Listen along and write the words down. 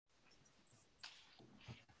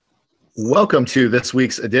Welcome to this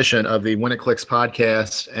week's edition of the When It Clicks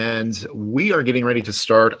podcast. And we are getting ready to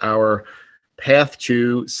start our Path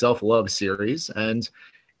to Self-Love series. And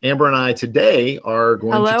Amber and I today are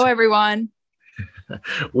going Hello, everyone.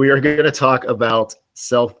 we are going to talk about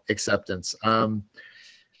self-acceptance. What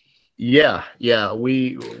was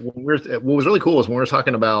really cool is when we were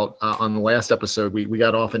talking about on the last episode, we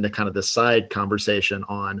got off into kind of the side conversation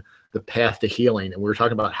on the path to healing. And we were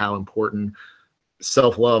talking about how important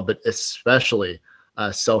self-love, but especially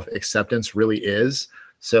self-acceptance really is.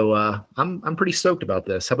 So I'm pretty stoked about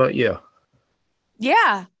this. How about you?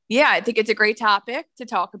 Yeah. I think it's a great topic to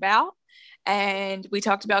talk about. And we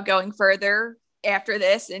talked about going further after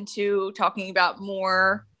this into talking about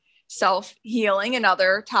more self-healing and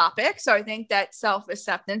other topics. So I think that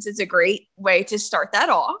self-acceptance is a great way to start that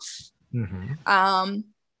off. Mm-hmm.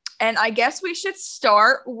 And I guess we should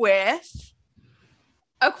start with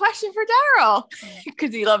a question for Daryl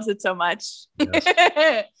because he loves it so much.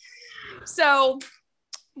 Yes. So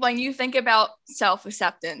when you think about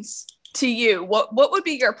self-acceptance to you, what would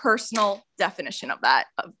be your personal definition of that,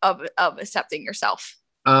 of accepting yourself?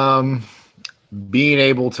 Being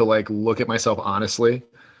able to look at myself honestly,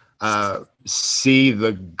 see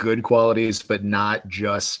the good qualities, but not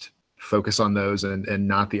just focus on those and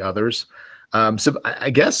not the others. So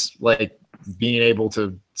I guess being able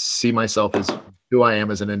to see myself as who I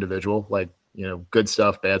am as an individual, good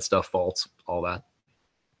stuff, bad stuff, faults, all that.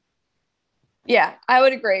 Yeah, I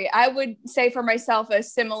would agree. I would say for myself a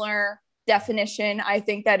similar definition. I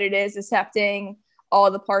think that it is accepting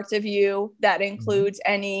all the parts of you. That includes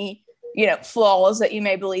any, flaws that you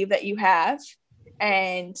may believe that you have,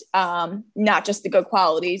 and not just the good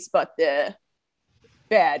qualities, but the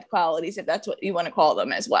bad qualities, if that's what you want to call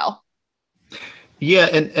them as well. Yeah,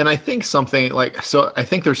 and I think something so I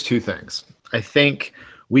think there's two things. I think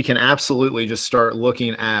we can absolutely just start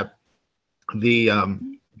looking at the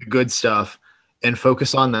good stuff and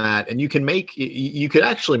focus on that. And you could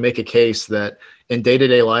actually make a case that in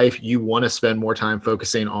day-to-day life, you want to spend more time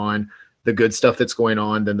focusing on the good stuff that's going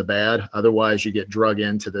on than the bad. Otherwise, you get drug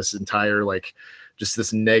into this entire just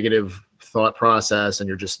this negative thought process, and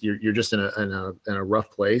you're just in a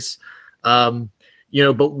rough place.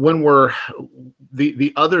 But when we're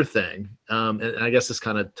the other thing, and I guess this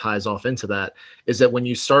kind of ties off into that, is that when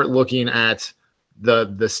you start looking at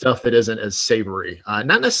the stuff that isn't as savory,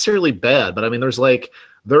 not necessarily bad, but I mean,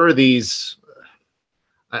 there are these,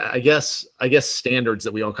 I guess standards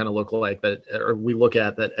that we all kind of look like that, or we look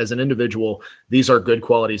at that as an individual. These are good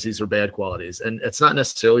qualities, these are bad qualities, and it's not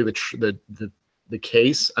necessarily the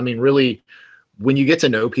case. I mean, really, when you get to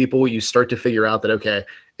know people, you start to figure out that, okay,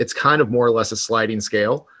 it's kind of more or less a sliding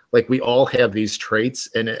scale. Like, we all have these traits,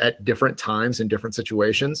 and at different times in different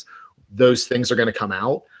situations, those things are going to come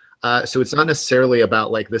out. So it's not necessarily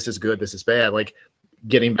about this is good, this is bad.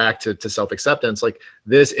 Getting back to self-acceptance,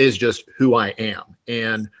 this is just who I am.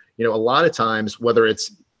 And, a lot of times, whether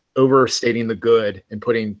it's overstating the good and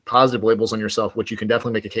putting positive labels on yourself, which you can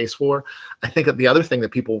definitely make a case for, I think that the other thing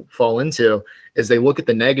that people fall into is they look at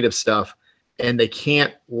the negative stuff and they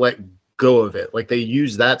can't let go of it. They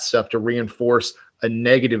use that stuff to reinforce a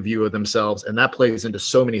negative view of themselves. And that plays into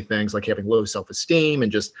so many things, like having low self-esteem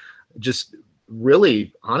and just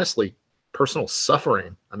really, honestly, personal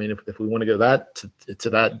suffering. I mean, if we want to go to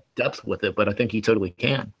that depth with it, but I think you totally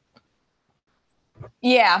can.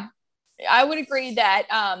 Yeah, I would agree that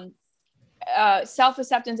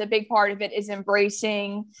self-acceptance, a big part of it is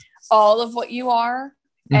embracing all of what you are.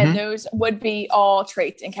 Mm-hmm. And those would be all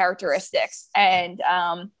traits and characteristics. And,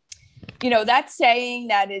 that saying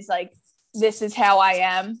that is this is how I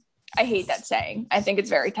am. I hate that saying. I think it's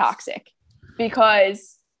very toxic,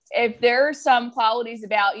 because if there are some qualities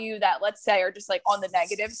about you that, let's say, are just on the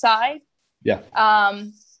negative side, yeah,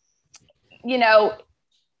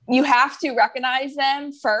 you have to recognize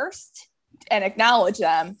them first and acknowledge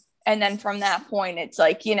them. And then from that point, it's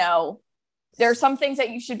there are some things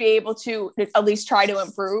that you should be able to at least try to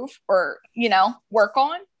improve or, work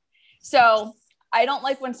on. So I don't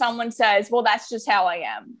like when someone says, well, that's just how I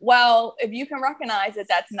am. Well, if you can recognize that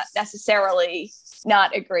that's not necessarily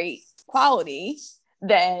not a great quality,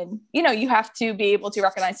 then, you have to be able to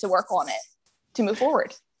recognize to work on it to move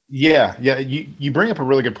forward. Yeah. You bring up a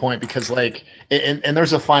really good point, because and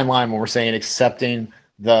there's a fine line when we're saying accepting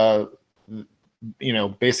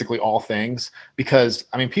basically all things, because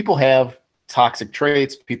I mean, people have toxic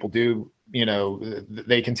traits. People do,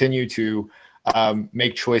 they continue to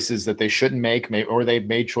make choices that they shouldn't make, or they've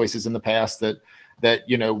made choices in the past that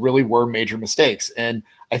really were major mistakes. And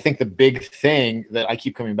I think the big thing that I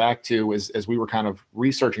keep coming back to is, as we were kind of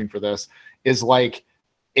researching for this, is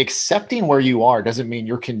accepting where you are doesn't mean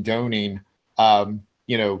you're condoning,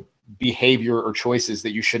 you know, behavior or choices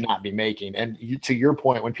that you should not be making. And to your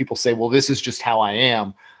point, when people say, well, this is just how I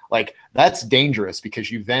am, like that's dangerous, because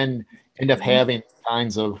you then end up having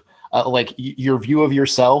kinds of like your view of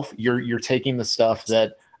yourself, you're taking the stuff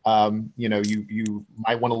that, you know, you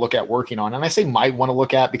might want to look at working on. And I say might want to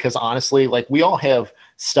look at because honestly, like we all have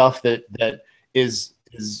stuff that is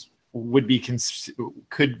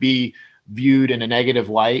could be viewed in a negative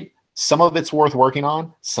light. Some of it's worth working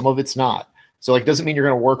on, some of it's not. So like, doesn't mean you're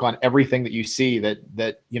going to work on everything that you see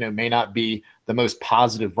that, you know, may not be the most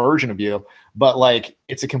positive version of you, but like,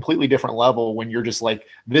 it's a completely different level when you're just like,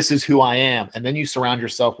 this is who I am. And then you surround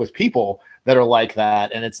yourself with people that are like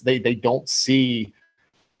that. And they don't see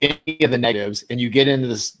any of the negatives. And you get into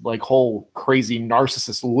this like whole crazy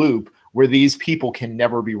narcissist loop where these people can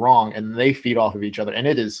never be wrong and they feed off of each other. And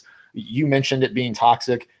it is, you mentioned it being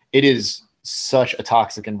toxic. It is such a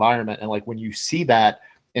toxic environment. And like, when you see that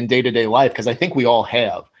in day-to-day life, because I think we all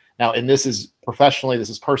have now, and this is professionally, this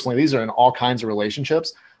is personally, these are in all kinds of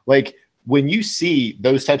relationships. Like when you see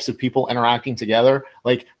those types of people interacting together,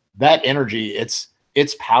 like that energy, it's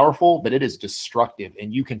powerful, but it is destructive,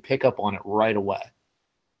 and you can pick up on it right away.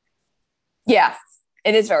 Yeah,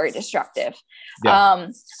 it is very destructive. Yeah.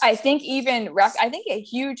 I think I think a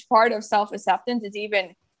huge part of self-acceptance is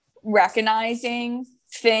even recognizing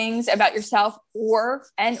things about yourself or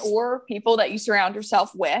people that you surround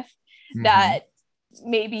yourself with, that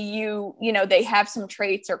maybe you know, they have some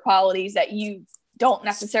traits or qualities that you don't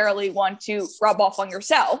necessarily want to rub off on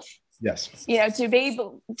yourself. Yes. You know, to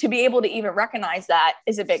be able to even recognize that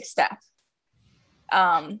is a big step,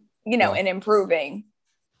 you know, in improving,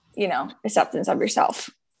 you know, acceptance of yourself.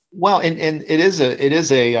 Well, and it is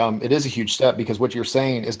a huge step, because what you're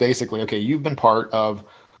saying is basically, okay, you've been part of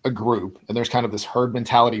a group and there's kind of this herd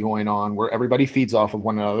mentality going on where everybody feeds off of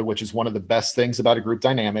one another, which is one of the best things about a group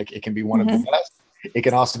dynamic. It can be one of the best. It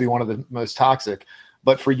can also be one of the most toxic.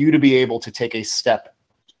 But for you to be able to take a step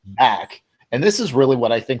back, and this is really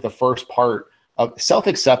what I think the first part of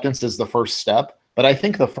self-acceptance is, the first step. But I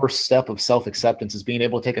think the first step of self-acceptance is being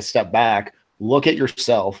able to take a step back, look at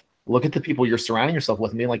yourself, look at the people you're surrounding yourself with,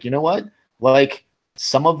 and being like, you know what? Like,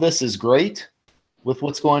 some of this is great with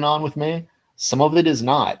what's going on with me. Some of it is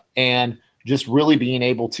not. And just really being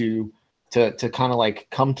able to kind of like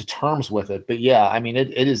come to terms with it. But yeah, I mean,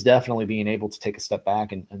 it is definitely being able to take a step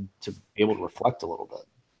back and to be able to reflect a little bit.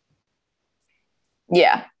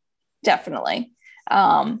 Yeah, definitely.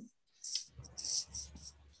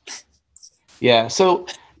 Yeah. So,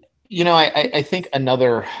 you know, I think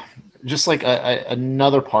another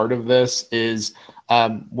part of this is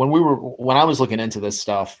when I was looking into this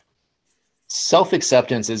stuff,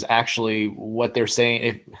 self-acceptance is actually what they're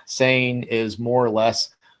saying is more or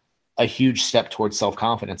less a huge step towards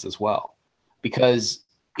self-confidence as well. Because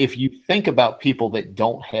if you think about people that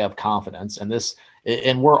don't have confidence,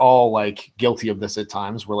 and we're all like guilty of this at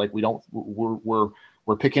times, we're like,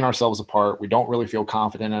 we're picking ourselves apart. We don't really feel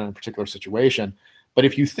confident in a particular situation. But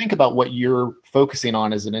if you think about what you're focusing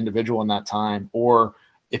on as an individual in that time, or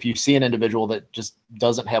if you see an individual that just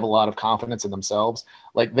doesn't have a lot of confidence in themselves,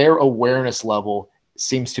 like their awareness level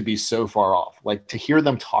seems to be so far off. Like to hear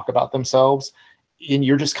them talk about themselves, and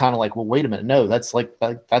you're just kind of like, well, wait a minute. No, that's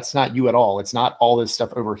not you at all. It's not all this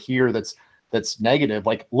stuff over here that's negative.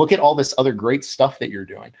 Like, look at all this other great stuff that you're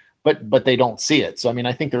doing, but they don't see it. So, I mean,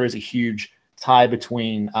 I think there is a huge tie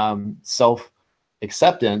between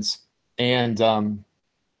self-acceptance and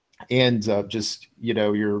just, you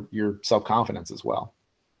know, your self-confidence as well.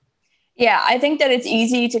 Yeah, I think that it's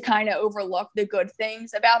easy to kind of overlook the good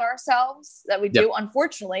things about ourselves that we do,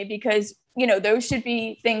 unfortunately, because, you know, those should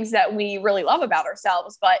be things that we really love about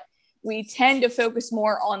ourselves, but we tend to focus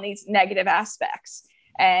more on these negative aspects.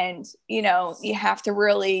 And, you know, you have to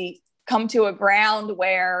really come to a ground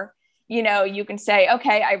where, you know, you can say,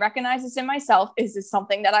 okay, I recognize this in myself. Is this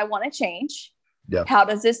something that I want to change? Yeah. How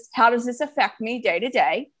does this affect me day to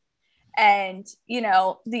day? And, you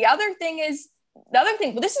know, the other thing,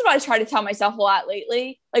 this is what I try to tell myself a lot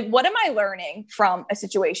lately. Like, what am I learning from a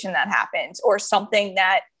situation that happens, or something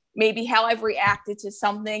that maybe how I've reacted to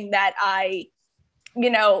something that I, you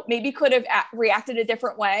know, maybe could have reacted a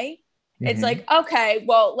different way. It's like, okay,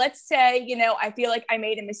 well, let's say, you know, I feel like I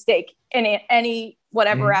made a mistake in any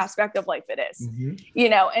whatever aspect of life it is, you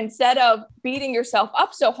know, instead of beating yourself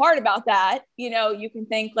up so hard about that, you know, you can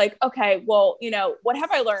think like, okay, well, you know, what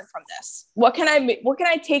have I learned from this? What can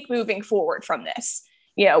I take moving forward from this?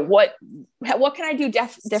 You know, what can I do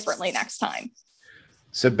differently next time?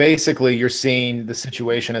 So basically you're seeing the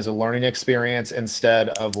situation as a learning experience instead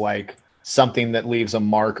of like something that leaves a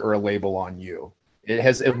mark or a label on you.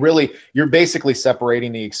 you're basically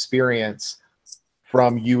separating the experience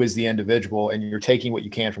from you as the individual, and you're taking what you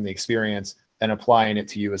can from the experience and applying it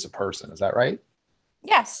to you as a person. Is that right?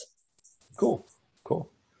 Yes. Cool.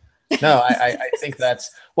 No, I think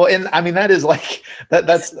that's well, and I mean that is like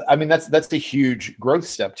that's a huge growth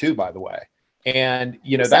step too, by the way. And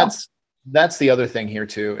that's the other thing here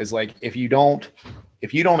too, is like if you don't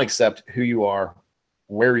accept who you are,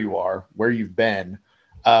 where you've been,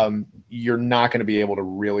 you're not going to be able to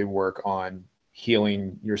really work on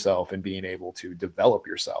healing yourself and being able to develop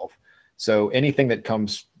yourself. So anything that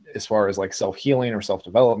comes as far as like self-healing or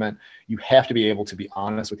self-development, you have to be able to be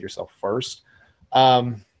honest with yourself first.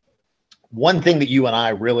 One thing that you and I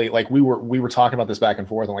really like, we were talking about this back and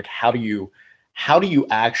forth, and like, how do you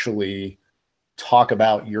actually talk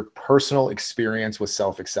about your personal experience with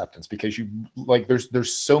self-acceptance? Because you like,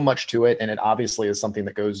 there's so much to it, and it obviously is something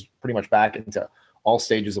that goes pretty much back into all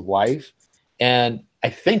stages of life. And I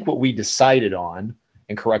think what we decided on,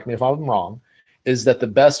 and correct me if I'm wrong, is that the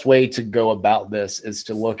best way to go about this is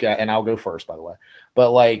to look at, and I'll go first, by the way,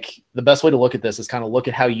 but like the best way to look at this is kind of look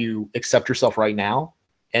at how you accept yourself right now,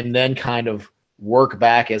 and then kind of work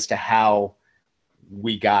back as to how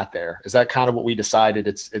we got there. Is that kind of what we decided?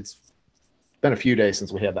 It's been a few days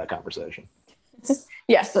since we had that conversation.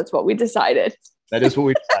 Yes, that's what we decided. That is what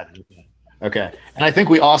we decided. Okay. And I think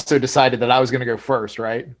we also decided that I was going to go first,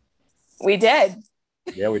 right? We did.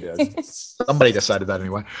 Yeah, we did. Somebody decided that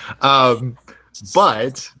anyway.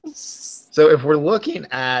 But so if we're looking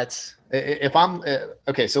at, if I'm,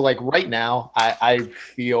 okay, so like right now, I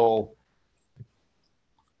feel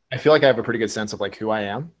like I have a pretty good sense of like who I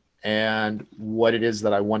am and what it is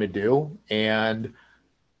that I want to do. And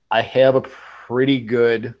I have a pretty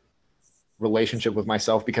good relationship with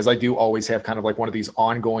myself, because I do always have kind of like one of these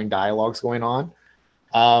ongoing dialogues going on.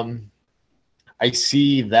 I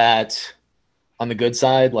see that on the good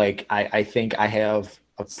side, like I think I have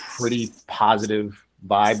a pretty positive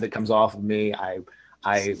vibe that comes off of me. I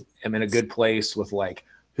am in a good place with like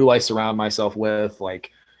who I surround myself with,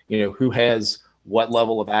 like, who has what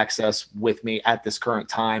level of access with me at this current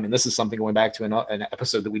time. And this is something going back to an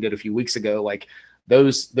episode that we did a few weeks ago, like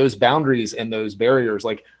those boundaries and those barriers,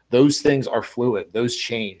 like those things are fluid, those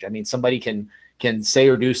change. I mean, somebody can say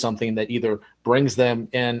or do something that either brings them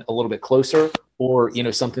in a little bit closer, or,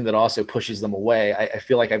 something that also pushes them away. I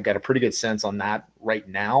feel like I've got a pretty good sense on that right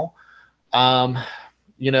now. On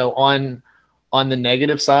the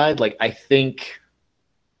negative side, like I think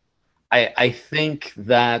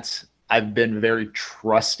that I've been very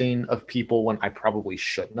trusting of people when I probably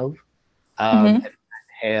shouldn't have.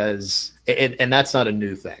 And that's not a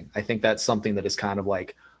new thing. I think that's something that is kind of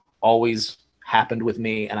like always happened with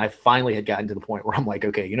me. And I finally had gotten to the point where I'm like,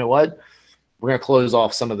 okay, you know what? We're going to close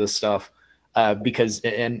off some of this stuff. Because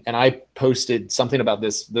I posted something about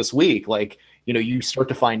this week, like, you start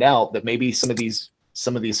to find out that maybe some of these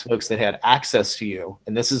folks that had access to you,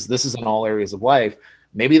 and this is in all areas of life,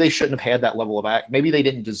 maybe they shouldn't have had that level of maybe they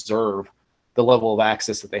didn't deserve the level of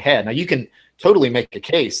access that they had. Now you can totally make a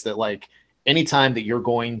case that like anytime that you're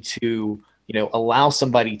going to, allow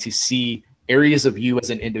somebody to see areas of you as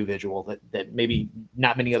an individual that maybe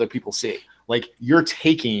not many other people see, like you're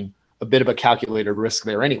taking a bit of a calculated risk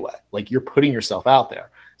there anyway. Like you're putting yourself out there.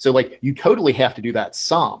 So like you totally have to do that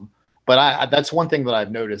some, but that's one thing that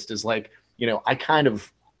I've noticed is like,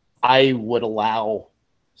 I would allow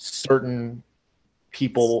certain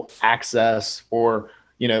people access, or,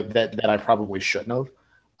 that I probably shouldn't have.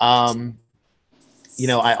 I'm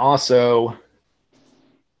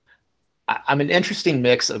an interesting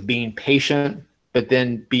mix of being patient, but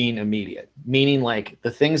then being immediate, meaning like the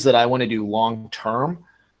things that I want to do long-term,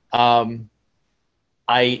 I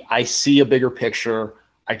see a bigger picture.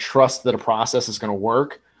 I trust that a process is going to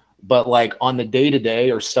work, but like on the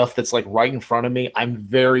day-to-day or stuff that's like right in front of me, I'm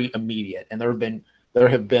very immediate. And there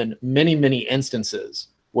have been many, many instances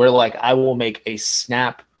where like I will make a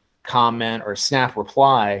snap comment or a snap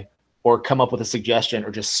reply or come up with a suggestion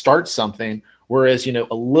or just start something. Whereas, a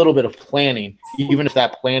little bit of planning, even if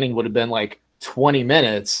that planning would have been like 20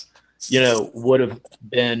 minutes, would have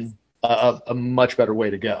been a much better way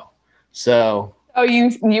to go. So. Oh,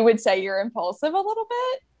 you would say you're impulsive a little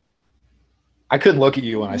bit? I couldn't look at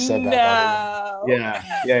you when I said that.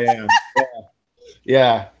 No.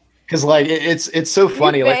 Yeah. Cause like, it's so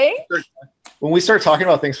funny. Like when we start talking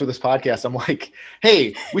about things for this podcast, I'm like,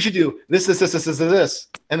 hey, we should do this.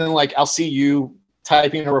 And then like, I'll see you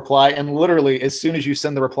typing a reply. And literally as soon as you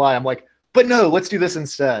send the reply, I'm like, but no, let's do this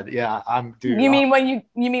instead. Yeah. You mean when you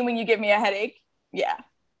give me a headache? Yeah.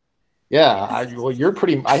 Yeah. You're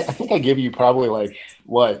pretty, I think I give you probably like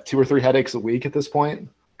what, 2 or 3 headaches a week at this point.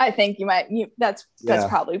 I think that's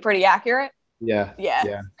probably pretty accurate. Yeah. Yeah.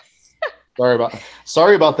 Yeah.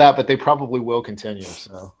 Sorry about that, but they probably will continue.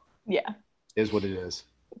 So yeah, is what it is.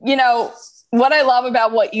 What I love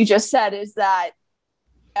about what you just said is that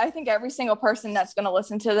I think every single person that's going to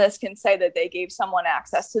listen to this can say that they gave someone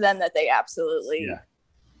access to them, that they absolutely,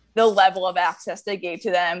 the level of access they gave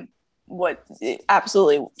to them, what it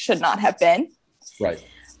absolutely should not have been. Right.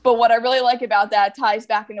 But what I really like about that ties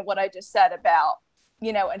back into what I just said about,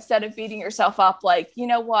 instead of beating yourself up, like, you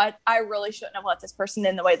know what, I really shouldn't have let this person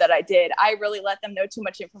in the way that I did. I really let them know too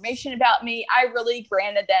much information about me. I really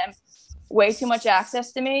granted them way too much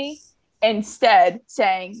access to me. Instead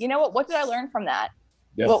saying, you know what did I learn from that?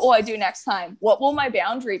 Yep. What will I do next time? What will my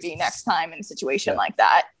boundary be next time in a situation like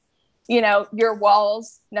that? Your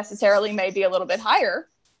walls necessarily may be a little bit higher.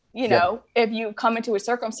 If you come into a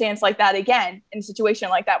circumstance like that again, in a situation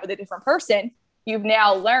like that with a different person, you've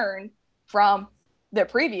now learned from the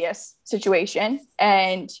previous situation,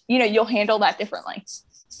 and you'll handle that differently.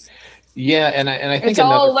 Yeah, and I think it's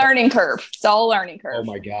all a learning curve. It's all a learning curve. Oh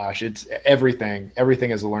my gosh, it's everything.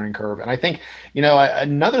 Everything is a learning curve, and I think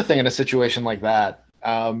another thing in a situation like that,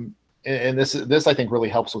 and this I think really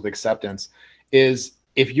helps with acceptance, is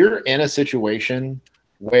if you're in a situation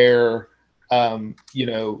where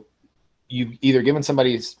you've either given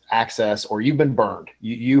somebody access or you've been burned.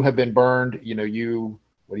 You have been burned. What are you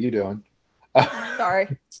doing?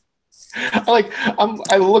 Sorry.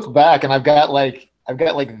 I look back and I've got like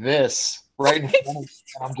this right in front of me,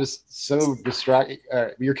 and I'm just so distracted.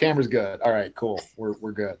 Your camera's good. All right, cool.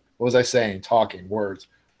 We're good. What was I saying? Talking words.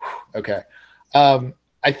 Okay.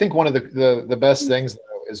 I think one of the best things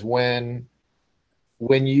though is when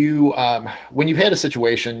you've had a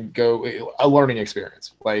situation go a learning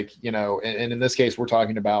experience, like, and in this case, we're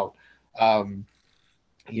talking about,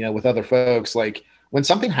 with other folks, like when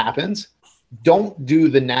something happens, don't do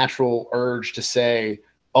the natural urge to say,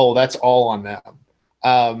 oh, that's all on them.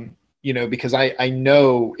 Because I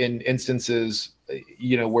know in instances,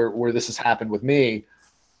 where this has happened with me,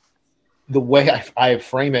 the way I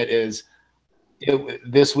frame it is,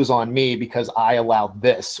 this was on me because I allowed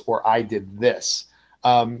this, or I did this.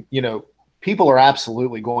 People are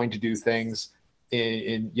absolutely going to do things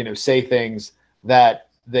say things that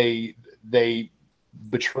they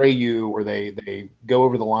betray you, or they go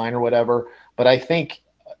over the line or whatever. But I think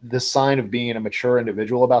the sign of being a mature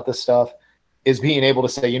individual about this stuff is being able to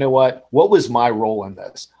say, you know what was my role in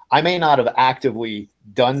this? I may not have actively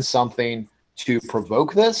done something to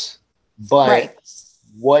provoke this, but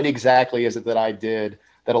what exactly is it that I did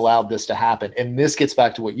that allowed this to happen? And this gets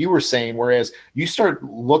back to what you were saying, whereas you start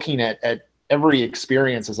looking at every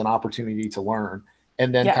experience as an opportunity to learn.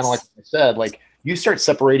 And then kind of like I said, like you start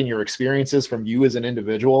separating your experiences from you as an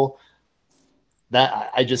individual.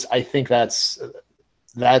 That I think it's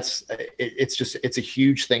a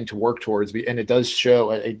huge thing to work towards, and it does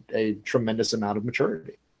show a tremendous amount of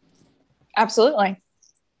maturity. Absolutely.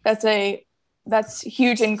 That's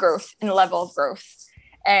huge in growth, in the level of growth.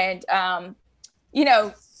 And,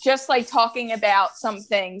 just like talking about some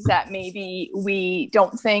things that maybe we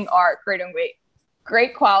don't think are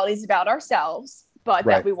great qualities about ourselves, but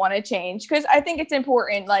that we want to change. Because I think it's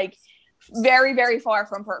important, like very, very far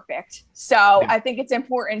from perfect. So I think it's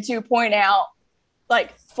important to point out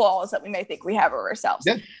like flaws that we may think we have of ourselves,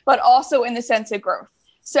 but also in the sense of growth.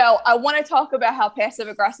 So I want to talk about how passive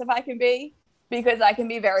aggressive I can be, because I can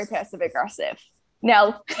be very passive aggressive.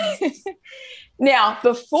 Now,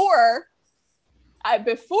 before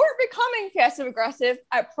becoming passive aggressive,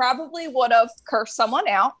 I probably would have cursed someone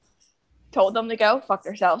out, told them to go fuck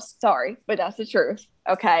themselves. Sorry, but that's the truth.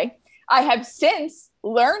 Okay. I have since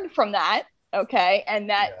learned from that. Okay.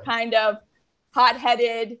 And that kind of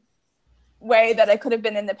hot-headed way that I could have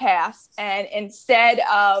been in the past. And instead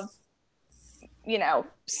of,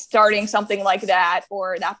 starting something like that,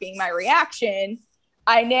 or that being my reaction,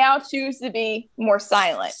 I now choose to be more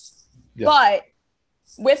silent. Yeah. But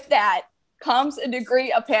with that comes a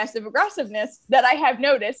degree of passive aggressiveness that I have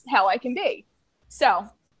noticed how I can be. So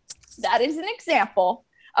that is an example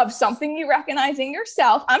of something you recognize in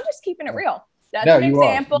yourself. I'm just keeping it real. That's an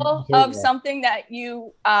example of something that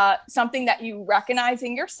you recognize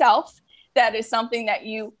in yourself. That is something that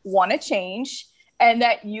you want to change, and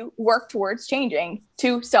that you work towards changing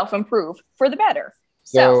to self-improve for the better.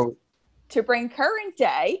 So to bring current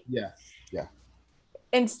day,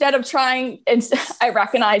 instead of I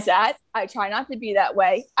recognize that I try not to be that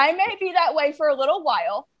way. I may be that way for a little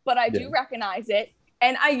while, but I do recognize it.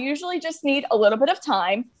 And I usually just need a little bit of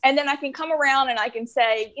time. And then I can come around and I can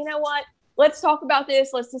say, you know what, let's talk about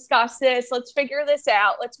this. Let's discuss this. Let's figure this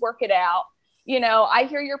out. Let's work it out. I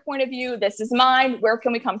hear your point of view. This is mine. Where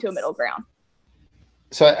can we come to a middle ground?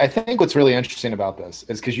 So I think what's really interesting about this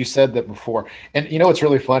is because you said that before, and what's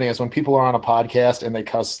really funny is when people are on a podcast and they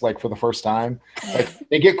cuss like for the first time, like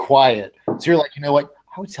they get quiet. So you're like, you know what?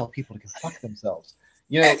 I would tell people to go fuck themselves.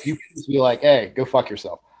 You can just be like, hey, go fuck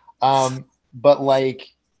yourself. But like,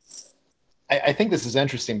 I think this is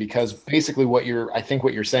interesting because basically what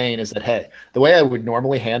you're saying is that, hey, the way I would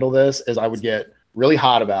normally handle this is I would get really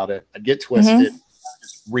hot about it. I'd get twisted,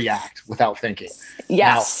 just react without thinking.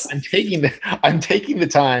 Yes. Now, I'm taking the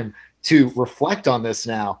time to reflect on this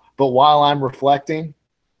now, but while I'm reflecting,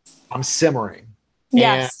 I'm simmering.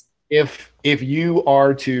 Yes. And if you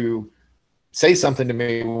are to say something to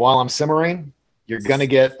me while I'm simmering, you're going to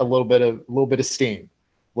get a little bit of steam,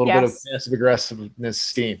 a little bit of passive aggressiveness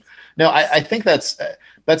steam. No, I think that's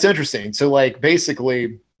interesting. So like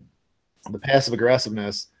basically the passive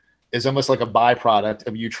aggressiveness is almost like a byproduct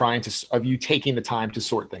of you taking the time to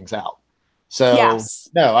sort things out. So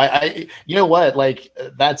no, I you know what, like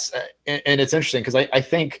that's, and it's interesting because I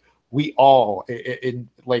think we all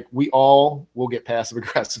will get passive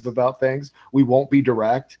aggressive about things. We won't be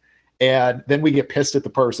direct. And then we get pissed at the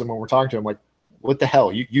person when we're talking to them, like, what the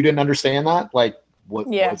hell? You didn't understand that? Like, what's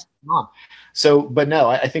going on? So, but no,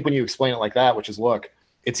 I think when you explain it like that, which is, look,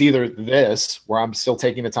 it's either this where I'm still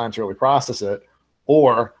taking the time to really process it,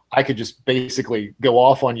 or I could just basically go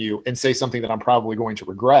off on you and say something that I'm probably going to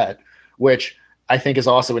regret, which I think is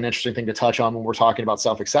also an interesting thing to touch on when we're talking about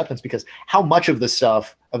self-acceptance, because how much of the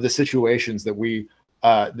stuff, of the situations that we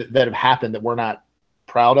that have happened that we're not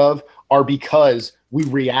proud of are because we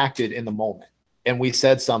reacted in the moment and we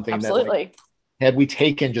said something that, like, had we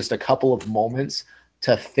taken just a couple of moments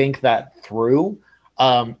to think that through,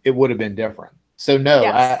 it would have been different. So no,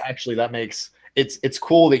 actually that makes it's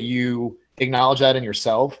cool that you acknowledge that in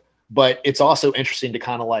yourself, but it's also interesting to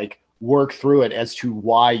kind of like work through it as to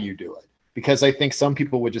why you do it. Because I think some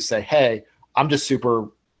people would just say, hey, I'm just super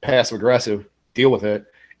passive aggressive, deal with it.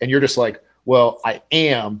 And you're just like, well, I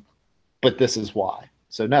am, but this is why.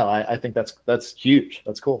 So no, I think that's huge.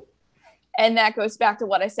 That's cool. And that goes back to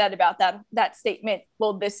what I said about that statement.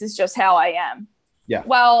 Well, this is just how I am. Yeah.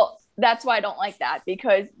 Well, that's why I don't like that,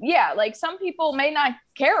 because like some people may not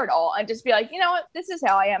care at all and just be like, you know what, this is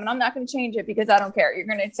how I am. And I'm not going to change it because I don't care. You're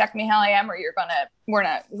going to accept me how I am, or we're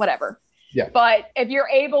not, whatever. Yeah. But if you're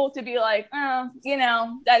able to be like,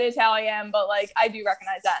 that is how I am, but like, I do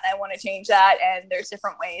recognize that and I want to change that. And there's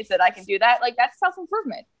different ways that I can do that. Like, that's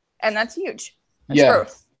self-improvement. And that's huge. That's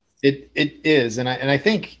growth. It is. And I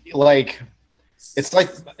think like, it's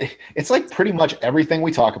like pretty much everything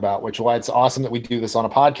we talk about, which is why it's awesome that we do this on a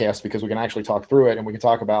podcast, because we can actually talk through it and we can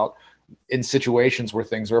talk about in situations where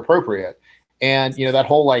things are appropriate. And, that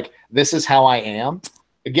whole, like, this is how I am.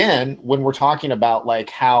 Again, when we're talking about like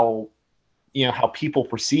how people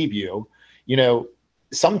perceive you,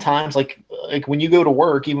 sometimes like when you go to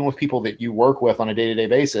work, even with people that you work with on a day-to-day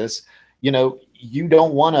basis, you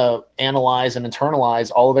don't want to analyze and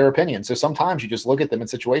internalize all of their opinions. So sometimes you just look at them in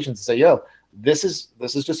situations and say, yo, this is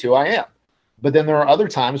just who I am. But then there are other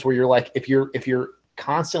times where you're like, if you're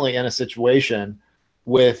constantly in a situation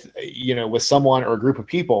with someone or a group of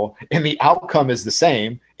people and the outcome is the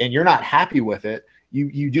same and you're not happy with it,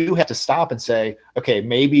 you do have to stop and say, okay,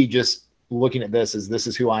 maybe just looking at this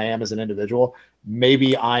is who I am as an individual.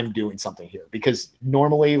 Maybe I'm doing something here, because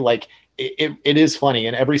normally, like, it is funny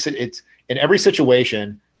in every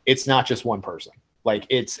situation. It's not just one person. Like,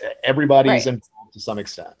 it's everybody's involved to some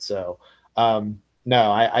extent. So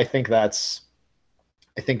no, I think that's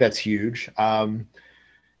huge.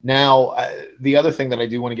 Now, the other thing that I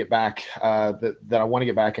do want to get back, that I want to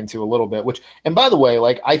get back into a little bit, which, and by the way,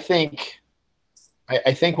 like, I think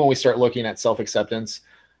when we start looking at self-acceptance,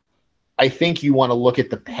 I think you want to look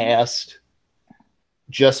at the past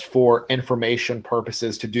just for information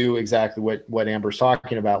purposes, to do exactly what Amber's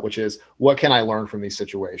talking about, which is, what can I learn from these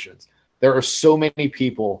situations? There are so many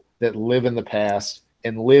people that live in the past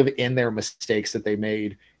and live in their mistakes that they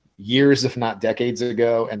made years, if not decades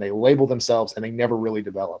ago, and they label themselves and they never really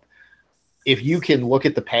develop. If you can look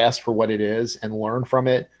at the past for what it is and learn from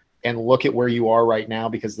it, and look at where you are right now,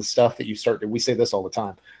 because the stuff that we say this all the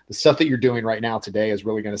time, the stuff that you're doing right now today is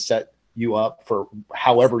really going to set you up for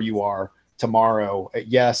however you are tomorrow.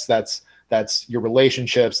 Yes, that's your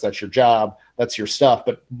relationships, that's your job, that's your stuff,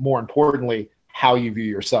 but more importantly, how you view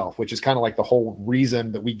yourself, which is kind of like the whole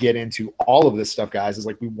reason that we get into all of this stuff, guys, is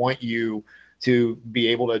like, we want you to be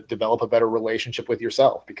able to develop a better relationship with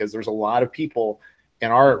yourself, because there's a lot of people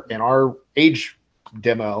in our age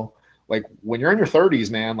demo, like, when you're in your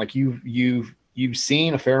 30s, man, like, you've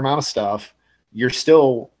seen a fair amount of stuff. You're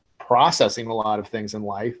still processing a lot of things in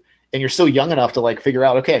life, and you're still young enough to like figure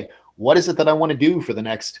out, okay, what is it that I want to do for the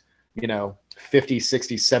next, 50,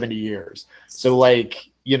 60, 70 years? So like,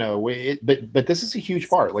 but this is a huge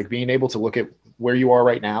part, like being able to look at where you are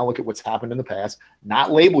right now, look at what's happened in the past,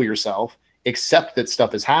 not label yourself, accept that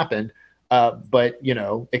stuff has happened, but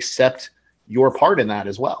accept your part in that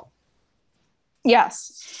as well.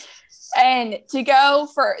 Yes. And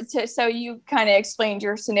so you kind of explained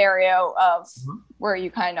your scenario of where you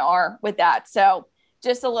kind of are with that. So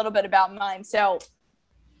just a little bit about mine. So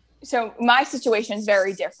my situation is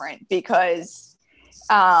very different because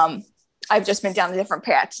I've just been down a different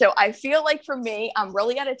path. So I feel like for me, I'm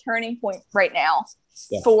really at a turning point right now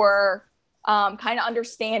for kind of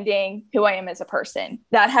understanding who I am as a person.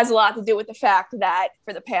 That has a lot to do with the fact that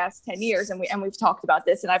for the past 10 years, and we've talked about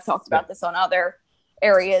this, and I've talked about this on other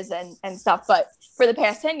areas and stuff, but for the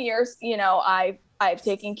past 10 years, I've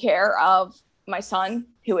taken care of my son,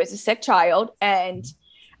 who is a sick child, and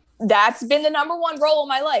that's been the number one role in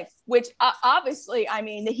my life, which obviously, I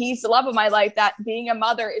mean, he's the love of my life. That being a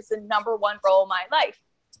mother is the number one role in my life.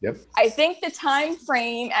 Yep. I think the time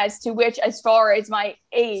frame as to which, as far as my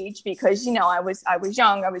age, because I was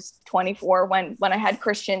young, I was 24 when I had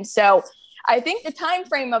Christian. So I think the time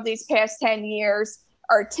frame of these past 10 years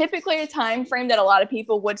are typically a time frame that a lot of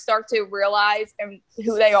people would start to realize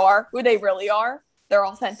who they really are, their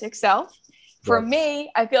authentic self. For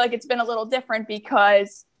me, I feel like it's been a little different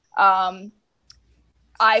because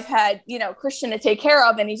I've had, Christian to take care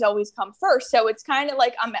of, and he's always come first. So it's kind of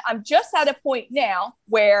like, I'm just at a point now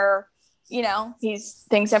where,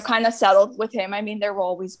 things have kind of settled with him. I mean, there will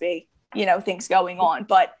always be, things going on,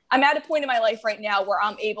 but I'm at a point in my life right now where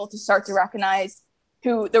I'm able to start to recognize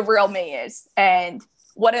who the real me is and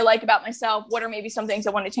what I like about myself. What are maybe some things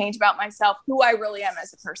I want to change about myself, who I really am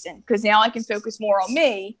as a person. Because now I can focus more on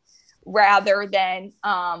me rather than,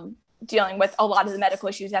 dealing with a lot of the medical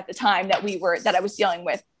issues at the time that I was dealing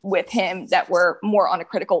with him that were more on a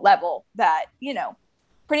critical level that,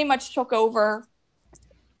 pretty much took over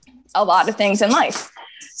a lot of things in life.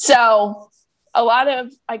 So a lot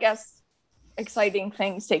of, I guess, exciting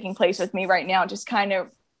things taking place with me right now, just kind of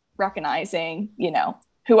recognizing,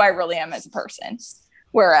 who I really am as a person.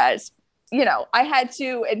 Whereas, I had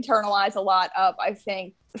to internalize a lot of, I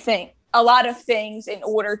think a lot of things in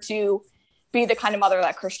order to be the kind of mother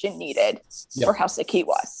that Christian needed for how sick he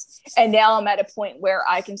was. And now I'm at a point where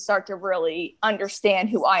I can start to really understand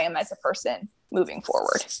who I am as a person moving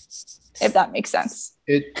forward, if that makes sense.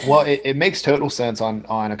 It makes total sense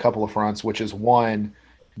on a couple of fronts, which is one,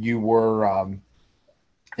 you were,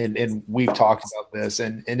 and we've talked about this,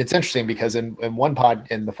 and it's interesting because in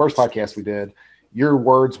the first podcast we did, your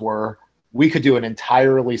words were, we could do an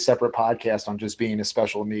entirely separate podcast on just being a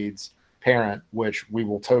special needs parent, which we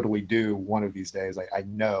will totally do one of these days. I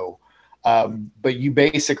know. But you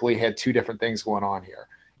basically had two different things going on here.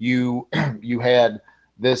 You had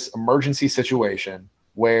this emergency situation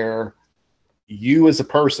where you as a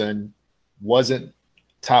person wasn't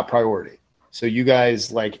top priority. So you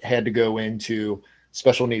guys like had to go into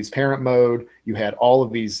special needs parent mode. You had all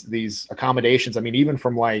of these accommodations. I mean, even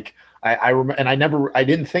from like, I remember, and I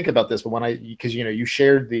didn't think about this, but because you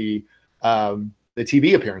shared the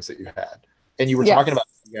TV appearance that you had, and you were talking about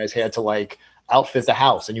you guys had to like outfit the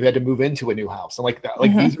house, and you had to move into a new house, and like that,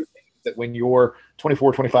 like these are things that when you're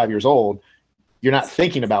 24, 25 years old, you're not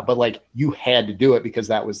thinking about, but like you had to do it because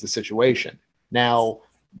that was the situation. Now,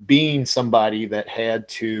 being somebody that had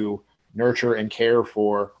to nurture and care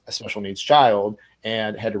for a special needs child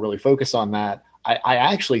and had to really focus on that, I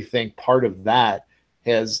actually think part of that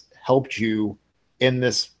has helped you in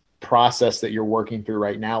this process that you're working through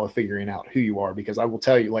right now of figuring out who you are. Because I will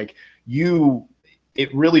tell you, like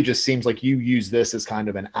it really just seems like you use this as kind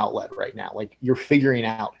of an outlet right now. Like you're figuring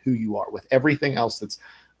out who you are with everything else that's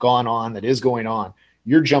gone on, that is going on.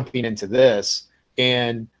 You're jumping into this,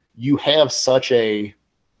 and you have such a,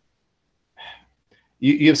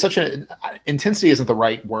 you have such an intensity isn't the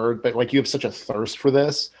right word, but like you have such a thirst for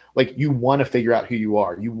this. Like you want to figure out who you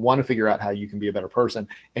are. You want to figure out how you can be a better person,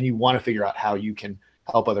 and you want to figure out how you can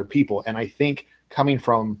help other people. And I think coming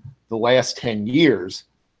from the last 10 years,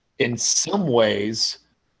 in some ways,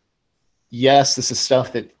 yes, this is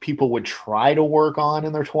stuff that people would try to work on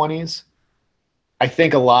in their 20s. I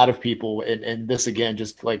think a lot of people, and this again,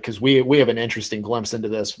 just like, because we have an interesting glimpse into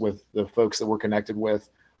this with the folks that we're connected with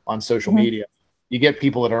on social media. You get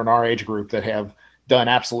people that are in our age group that have done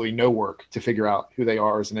absolutely no work to figure out who they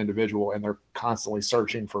are as an individual, and they're constantly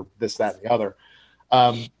searching for this, that, and the other.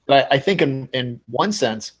 But I think in one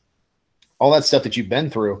sense, all that stuff that you've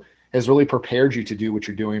been through has really prepared you to do what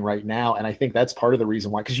you're doing right now. And I think that's part of the reason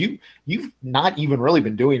why, because you've not even really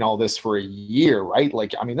been doing all this for a year, right?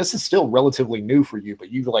 Like, I mean, this is still relatively new for you,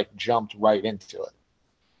 but you've like jumped right into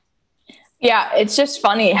it. Yeah, it's just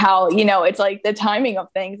funny how, it's like the timing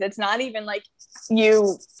of things. It's not even like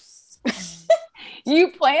you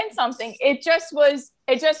you planned something. It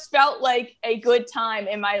just felt like a good time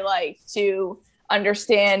in my life to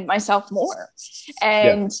understand myself more.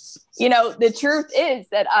 And the truth is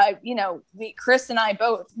that Chris and I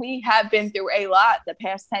both, we have been through a lot the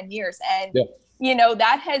past 10 years. And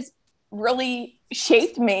that has really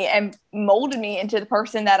shaped me and molded me into the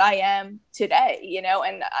person that I am today,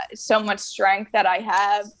 and so much strength that I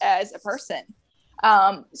have as a person.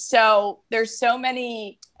 So there's so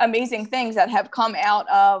many amazing things that have come out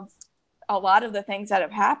of a lot of the things that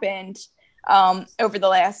have happened over the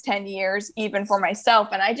last 10 years, even for myself.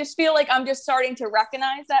 And I just feel like I'm just starting to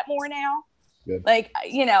recognize that more now. Good. Like,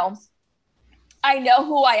 I know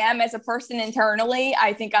who I am as a person internally.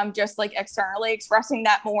 I think I'm just like externally expressing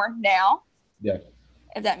that more now. Yeah.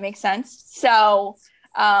 If that makes sense. So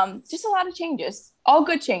just a lot of changes, all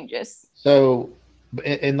good changes. So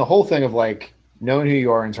in the whole thing of like knowing who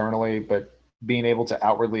you are internally, but being able to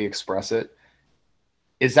outwardly express it,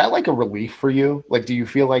 is that like a relief for you? Like, do you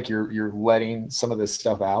feel like you're letting some of this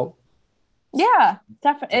stuff out? Yeah,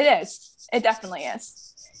 definitely. It is. It definitely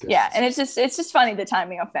is. Good. Yeah. And it's just funny, the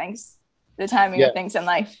timing of things. The timing of things in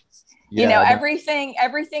life. Everything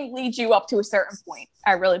leads you up to a certain point.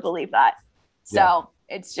 I really believe that. So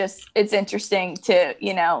it's interesting to,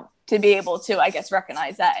 to be able to, I guess,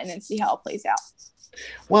 recognize that and then see how it plays out.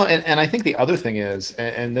 Well, and I think the other thing is,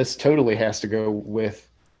 and this totally has to go with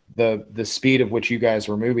the speed of which you guys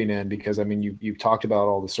were moving in, because I mean, you've talked about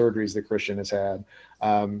all the surgeries that Christian has had,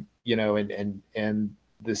 and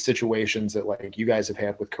the situations that like you guys have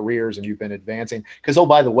had with careers and you've been advancing. Because, oh,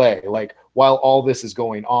 by the way, like while all this is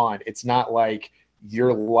going on, it's not like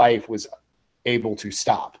your life was able to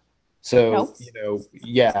stop. So, nope.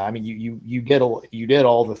 I mean, you did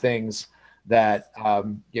all the things that, a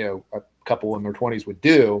couple in their 20s would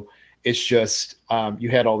do. It's just, you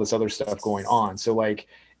had all this other stuff going on. So like,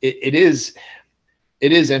 it is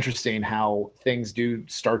interesting how things do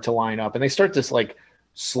start to line up and they start to like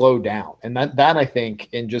slow down. And that I think,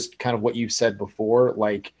 in just kind of what you've said before,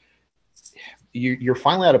 like you're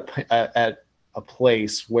finally at a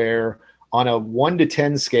place where on a 1 to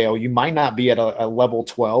 10 scale, you might not be at a level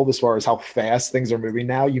 12 as far as how fast things are moving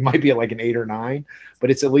now. You might be at like an 8 or 9, but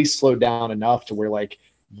it's at least slowed down enough to where like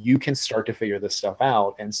you can start to figure this stuff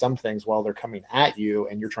out. And some things, while they're coming at you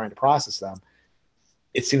and you're trying to process them,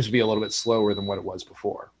 it seems to be a little bit slower than what it was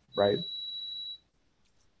before, right?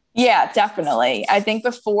 Yeah, definitely. I think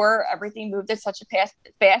before, everything moved at such a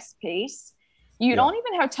fast pace. You don't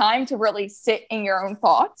even have time to really sit in your own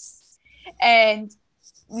thoughts. And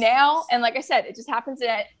now, and like I said, it just happens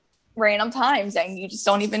at random times and you just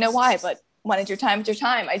don't even know why, but when it's your time, it's your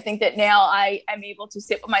time. I think that now I am able to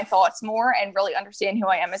sit with my thoughts more and really understand who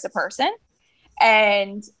I am as a person.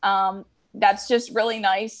 And that's just really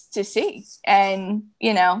nice to see and,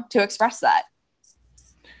 to express that.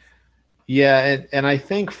 Yeah. And I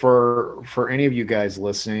think for any of you guys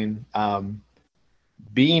listening,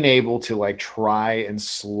 being able to like try and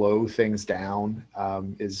slow things down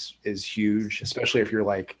is huge, especially if you're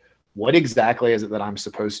like, what exactly is it that I'm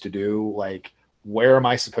supposed to do? Like, where am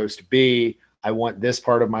I supposed to be? I want this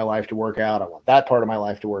part of my life to work out. I want that part of my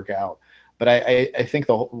life to work out. But I think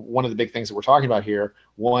one of the big things that we're talking about here,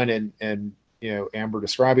 one, and Amber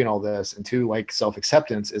describing all this, and two, like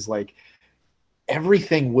self-acceptance, is like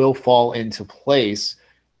everything will fall into place.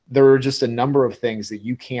 There are just a number of things that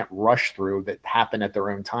you can't rush through that happen at their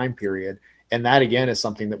own time period. And that, again, is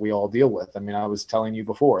something that we all deal with. I mean, I was telling you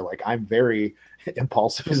before, like I'm very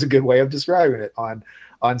impulsive is a good way of describing it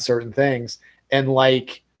on certain things. And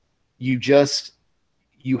like,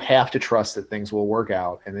 you have to trust that things will work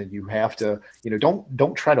out. And then you have to,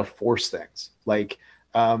 don't try to force things. Like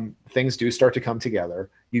things do start to come together.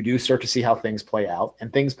 You do start to see how things play out,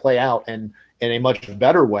 and things play out in a much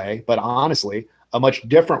better way, but honestly, a much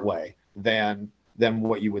different way than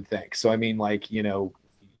what you would think. So, I mean, like,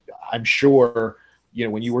 I'm sure,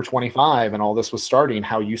 when you were 25 and all this was starting,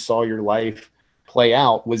 how you saw your life play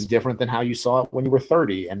out was different than how you saw it when you were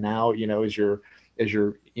 30. And now, as you're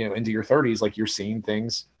into your 30s, like you're seeing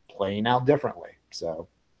things playing out differently. So.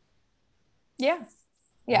 Yeah,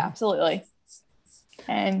 absolutely.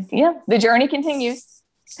 And the journey continues.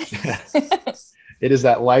 It is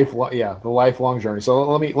that the lifelong journey. So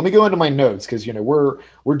let me go into my notes, because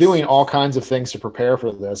we're doing all kinds of things to prepare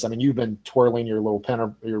for this. I mean, you've been twirling your little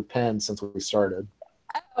pen since we started.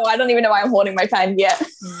 Oh, I don't even know why I'm holding my pen yet.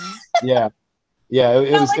 Yeah. Yeah.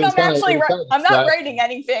 It Not was, like it was I'm kind of, actually, I'm not writing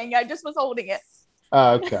anything. I just was holding it.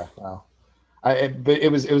 Oh, okay. Wow. But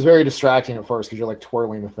it was very distracting at first because you're like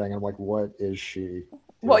twirling the thing. I'm like, what is she doing?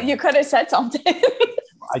 Well, you could have said something.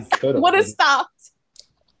 I could have. Would have stopped.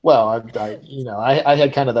 Well, I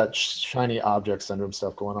had kind of that shiny object syndrome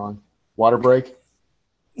stuff going on. Water break.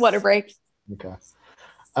 What a break. Okay.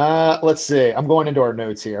 Let's see. I'm going into our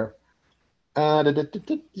notes here. So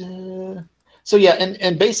yeah,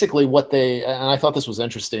 and basically what they, and I thought this was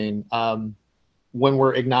interesting. When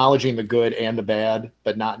we're acknowledging the good and the bad,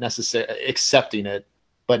 but not necessarily accepting it,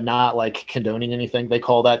 but not like condoning anything, they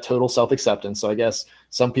call that total self-acceptance. So I guess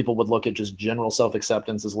some people would look at just general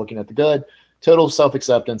self-acceptance as looking at the good. Total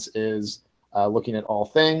self-acceptance is looking at all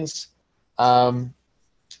things. I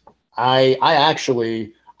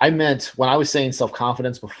meant when I was saying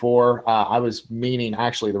self-confidence before, I was meaning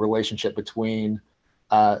actually the relationship between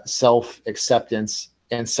self-acceptance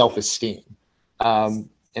and self-esteem.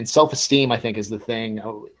 And self-esteem, I think, is the thing.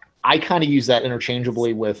 I kind of use that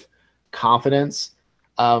interchangeably with confidence,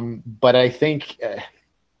 but I think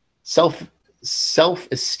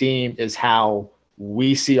self-esteem is how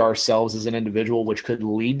we see ourselves as an individual, which could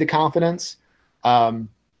lead to confidence. In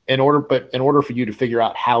order for you to figure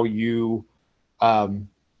out how you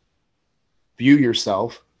view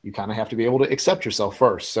yourself, you kind of have to be able to accept yourself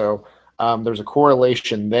first. So there's a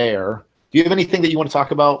correlation there. Do you have anything that you want to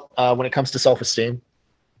talk about when it comes to self-esteem?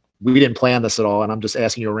 We didn't plan this at all, and I'm just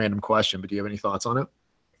asking you a random question, but do you have any thoughts on it?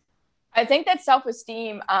 I think that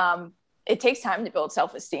self-esteem, it takes time to build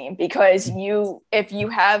self-esteem because if you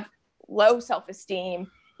have low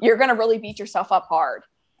self-esteem, you're going to really beat yourself up hard.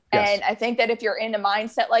 Yes. And I think that if you're in a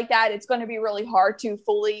mindset like that, it's going to be really hard to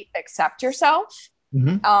fully accept yourself.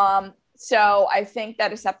 Mm-hmm. So I think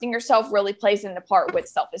that accepting yourself really plays into part with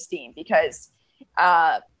self-esteem because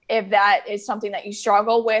if that is something that you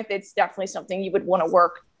struggle with, it's definitely something you would want to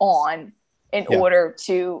work on in order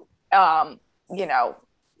to,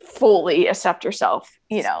 fully accept yourself.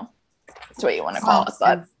 That's what you want to call it.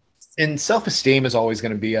 But and self-esteem is always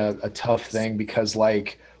going to be a tough thing because,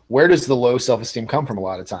 like, where does the low self-esteem come from? A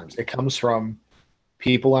lot of times it comes from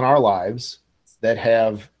people in our lives that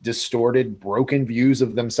have distorted, broken views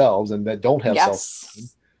of themselves and that don't have self-esteem,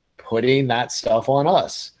 putting that stuff on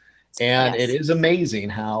us. And it is amazing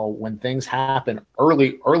how when things happen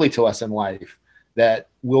early to us in life that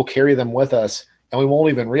we'll carry them with us and we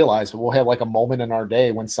won't even realize, but we'll have like a moment in our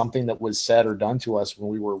day when something that was said or done to us when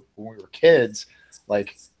we were kids,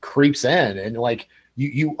 like creeps in and like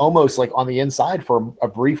you almost like on the inside for a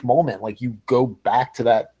brief moment, like you go back to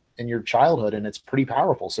that in your childhood and it's pretty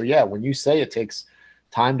powerful. So yeah, when you say it takes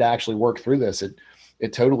time to actually work through this, it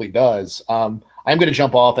totally does. I'm going to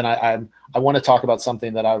jump off and I want to talk about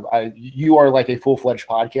something that you are like a full-fledged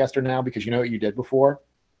podcaster now because you know what you did before?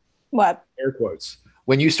 What? Air quotes.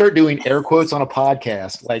 When you start doing air quotes on a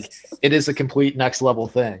podcast, like it is a complete next level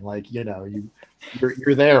thing. Like,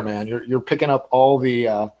 you're there, man. You're picking up all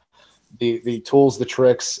the tools, the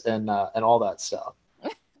tricks and all that stuff.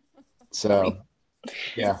 So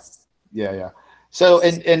yeah. So,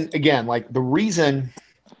 and again, like the reason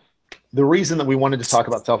that we wanted to talk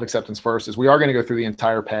about self-acceptance first is we are going to go through the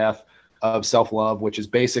entire path of self-love, which is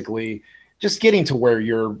basically just getting to where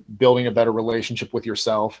you're building a better relationship with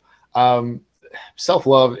yourself.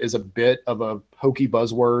 Self-love is a bit of a hokey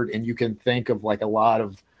buzzword, and you can think of like a lot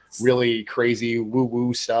of really crazy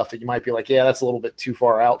woo-woo stuff that you might be like, yeah, that's a little bit too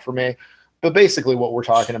far out for me. But basically what we're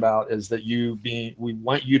talking about is that we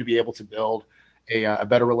want you to be able to build a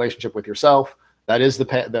better relationship with yourself. That is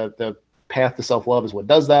the path to self-love is what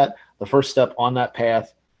does that. The first step on that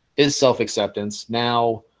path is self-acceptance.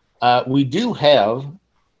 Now, we do have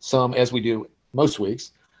some, as we do most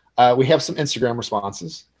weeks, we have some Instagram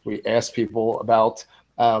responses. We ask people about,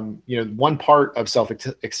 one part of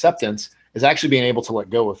self-acceptance is actually being able to let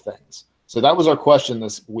go of things. So that was our question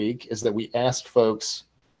this week, is that we asked folks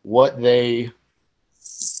what they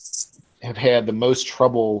have had the most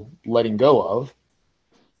trouble letting go of.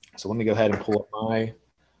 So let me go ahead and pull up my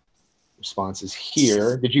responses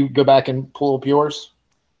here. Did you go back and pull up yours?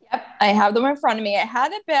 Yep, I have them in front of me. I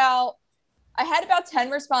had about 10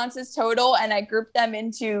 responses total, and I grouped them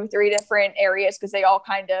into 3 different areas because they all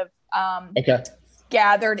kind of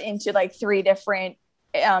gathered into like 3 different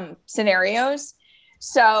scenarios.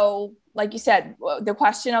 So like you said, the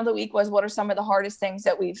question of the week was, what are some of the hardest things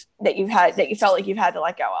that you felt like you've had to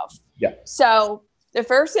let go of? Yeah. So the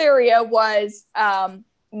first area was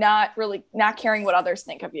not caring what others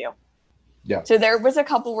think of you. Yeah. So there was a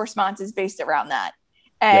couple responses based around that.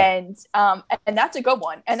 And that's a good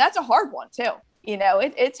one. And that's a hard one too.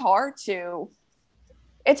 It's hard to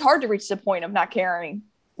it's hard to reach the point of not caring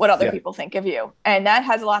what other people think of you. And that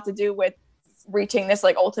has a lot to do with reaching this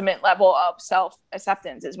like ultimate level of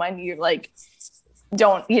self-acceptance, is when you like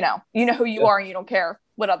don't, you know who you are and you don't care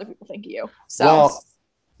what other people think of you. So well,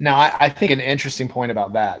 now I think an interesting point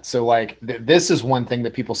about that. So like this is one thing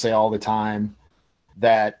that people say all the time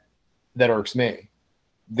that irks me.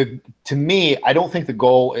 To me, I don't think the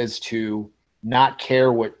goal is to not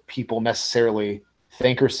care what people necessarily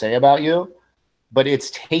think or say about you, but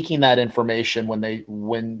it's taking that information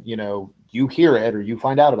when you hear it or you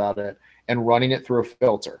find out about it and running it through a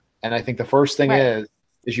filter. And I think the first thing is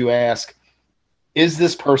you ask, is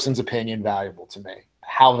this person's opinion valuable to me?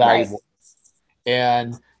 How valuable? Right.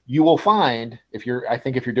 And you will find if you're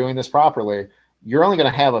doing this properly, you're only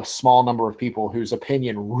going to have a small number of people whose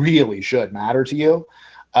opinion really should matter to you.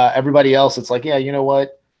 Everybody else, it's like, yeah, you know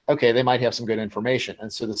what? Okay, they might have some good information.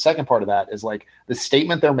 And so the second part of that is like the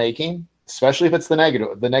statement they're making, especially if it's the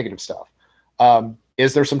negative stuff.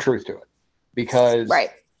 Is there some truth to it? Because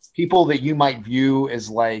people that you might view as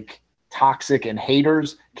like toxic and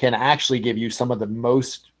haters can actually give you some of the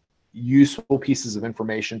most useful pieces of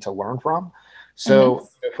information to learn from. So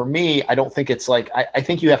for me, I don't think it's like, I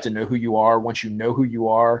think you have to know who you are. Once you know who you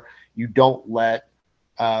are, you don't let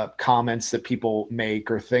comments that people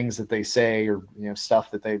make or things that they say or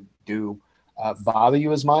stuff that they do bother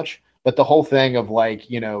you as much. But the whole thing of like,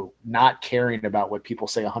 not caring about what people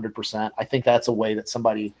say 100%, I think that's a way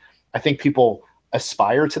that I think people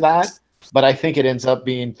aspire to that, but I think it ends up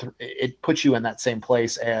being, it puts you in that same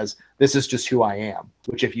place as this is just who I am,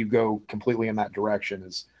 which if you go completely in that direction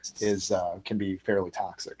can be fairly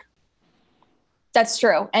toxic. That's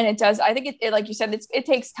true. And it does. I think it like you said, it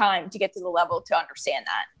takes time to get to the level to understand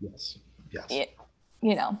that. Yes.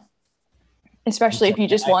 Especially if you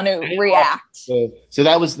just want to react. So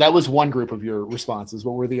that was one group of your responses.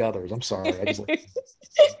 What were the others? I'm sorry.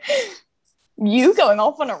 You going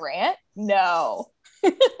off on a rant? No.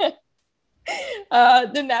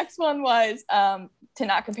 The next one was to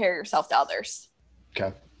not compare yourself to others.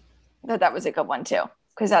 Okay. That was a good one too,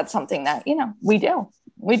 because that's something that we do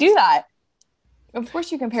that. Of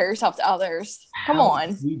course you compare yourself to others. Come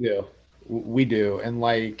on. We do. And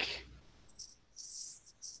like,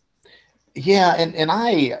 yeah. And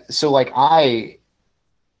I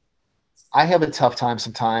have a tough time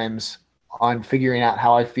sometimes on figuring out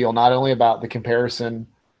how I feel, not only about the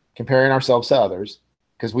comparing ourselves to others,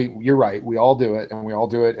 because you're right. We all do it, and we all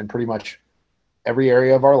do it in pretty much every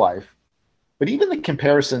area of our life. But even the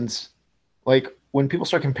comparisons, like when people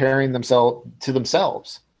start comparing themselves to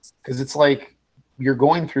themselves, because it's like, you're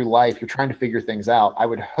going through life, you're trying to figure things out. I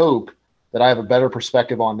would hope that I have a better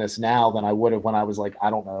perspective on this now than I would have when I was like,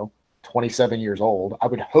 I don't know, 27 years old. I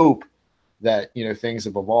would hope that, things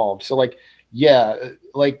have evolved. So like, yeah,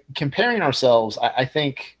 like comparing ourselves, I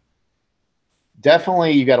think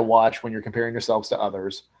definitely you got to watch when you're comparing yourselves to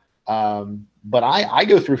others. But I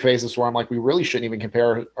go through phases where I'm like, we really shouldn't even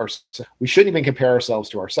compare ourselves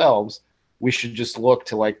to ourselves. We should just look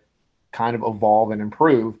to like kind of evolve and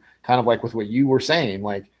improve, kind of like with what you were saying,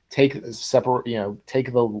 like take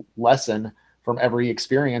the lesson from every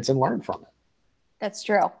experience and learn from it. That's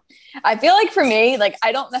true. I feel like for me, like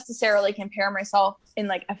I don't necessarily compare myself in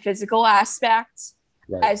like a physical aspect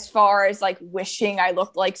as far as like wishing I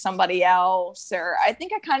looked like somebody else, or I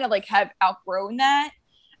think I kind of like have outgrown that.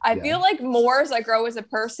 I feel like more as I grow as a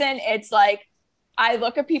person, it's like I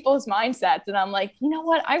look at people's mindsets and I'm like, you know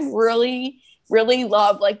what? I really, really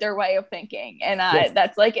love like their way of thinking. And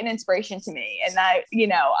that's like an inspiration to me. And I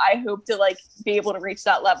hope to like be able to reach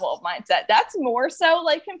that level of mindset. That's more so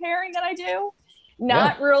like comparing that I do.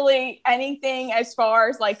 Not really anything as far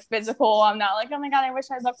as like physical. I'm not like, oh my God, I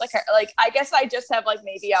wish I looked like her. Like, I guess I just have like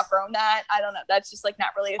maybe outgrown that. I don't know. That's just like not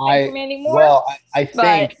really a thing for me anymore. Well, I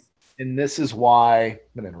think, and this is why, I'm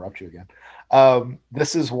going to interrupt you again.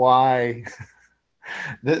 This is why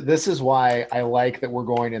I like that we're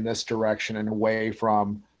going in this direction and away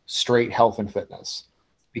from straight health and fitness,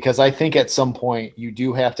 because I think at some point you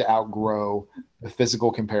do have to outgrow the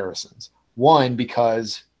physical comparisons. One,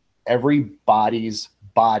 because everybody's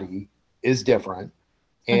body is different.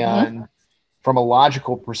 And from a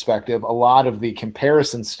logical perspective, a lot of the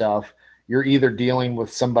comparison stuff, you're either dealing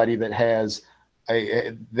with somebody that has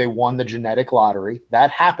they won the genetic lottery.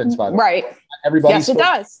 That happens, by the way. Right. Everybody's it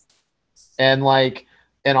does. And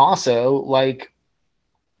also like,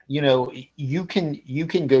 you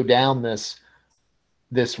can go down this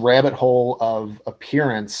rabbit hole of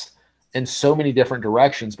appearance in so many different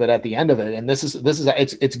directions, but at the end of it, and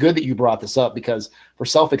it's good that you brought this up, because for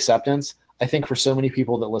self-acceptance, I think for so many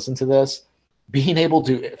people that listen to this, being able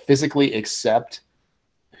to physically accept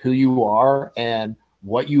who you are and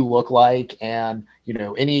what you look like, and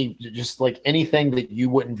just like anything that you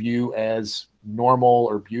wouldn't view as normal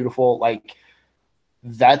or beautiful, like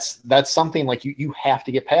that's something like you have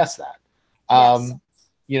to get past that. Yes.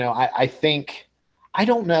 I think, I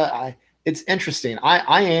don't know. It's interesting.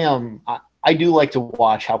 I do like to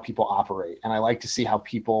watch how people operate, and I like to see how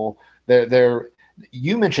people they're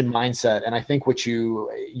you mentioned mindset, and I think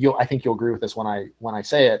I think you'll agree with this when I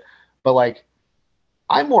say it, but like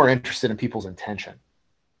I'm more interested in people's intention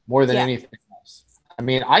more than anything else. I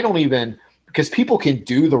mean, I don't even, because people can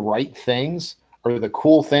do the right things or the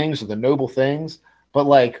cool things or the noble things, but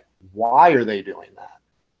like, why are they doing that?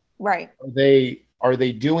 Right. Are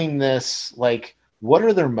they doing this? Like, what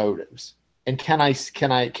are their motives? And can I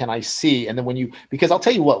see? And then because I'll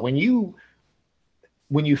tell you what, when you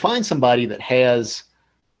find somebody that has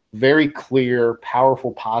very clear,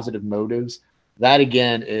 powerful, positive motives, that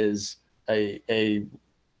again is a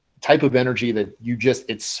type of energy that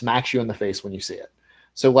it smacks you in the face when you see it.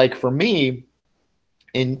 So like for me,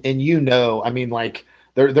 and I mean, like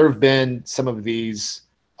there have been some of these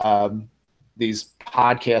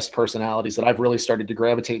podcast personalities that I've really started to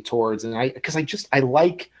gravitate towards, and I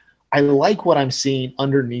like what I'm seeing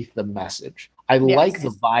underneath the message. I like the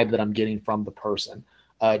vibe that I'm getting from the person.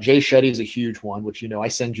 Jay Shetty is a huge one, which I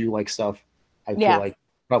send you like stuff. I feel like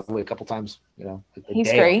probably a couple times, a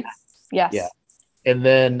He's day. great. Yes. Yeah. And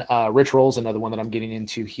then Rich Roll's another one that I'm getting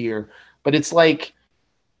into here. But it's like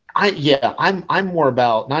I'm more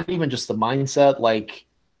about not even just the mindset, like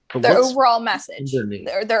their overall message.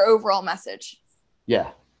 Their overall message.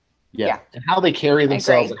 Yeah. And how they carry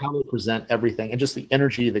themselves and how they present everything and just the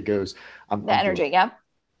energy that goes. Energy, yeah.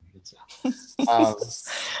 So,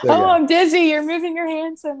 I'm dizzy. You're moving your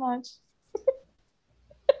hand so much.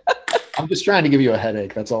 I'm just trying to give you a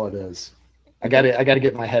headache. That's all it is. I got to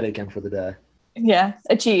get my headache in for the day. Yeah,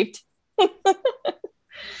 achieved.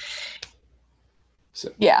 So,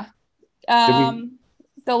 yeah. I'm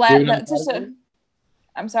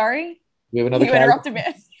sorry. We have another. You interrupted me.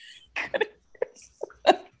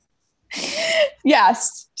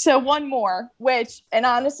 Yes. So one more, and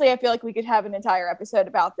honestly, I feel like we could have an entire episode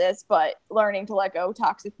about this, but learning to let go of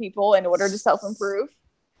toxic people in order to self-improve.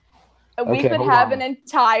 We could have an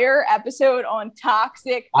entire episode on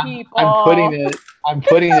toxic people. I'm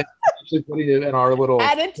putting it in our little.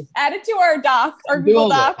 Add it to our doc, our Google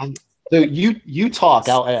Doc. So you talk,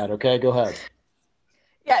 I'll add. Okay, go ahead.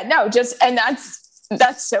 Yeah, no, and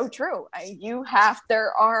that's so true. You have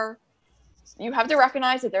to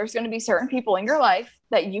recognize that there's going to be certain people in your life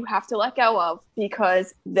that you have to let go of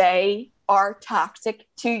because they are toxic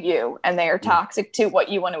to you, and they are toxic to what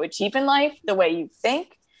you want to achieve in life, the way you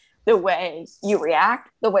think, the way you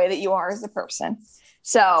react, the way that you are as a person.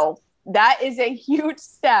 So that is a huge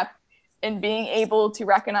step in being able to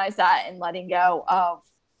recognize that and letting go of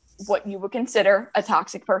what you would consider a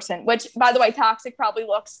toxic person, which, by the way, toxic probably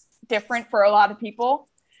looks different for a lot of people,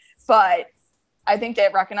 but I think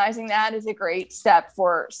that recognizing that is a great step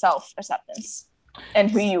for self-acceptance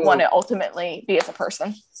and who you want to ultimately be as a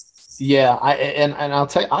person. Yeah, and I'll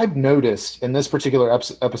tell you, I've noticed in this particular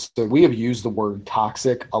episode, we have used the word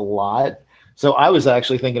toxic a lot. So I was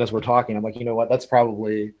actually thinking as we're talking, I'm like, you know what, that's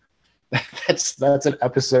probably that's an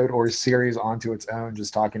episode or a series onto its own,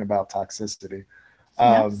 just talking about toxicity.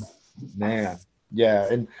 Man, yeah,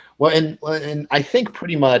 and I think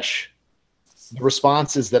pretty much the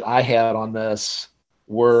responses that I had on this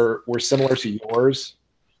were similar to yours.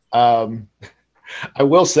 I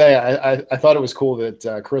will say I thought it was cool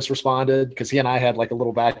that Chris responded, because he and I had like a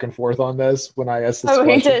little back and forth on this when I asked this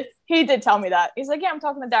question. He did tell me that. He's like, yeah, I'm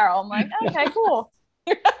talking to Daryl. I'm like, okay, cool.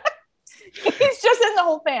 He's just in the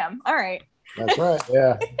whole fam. All right. That's right.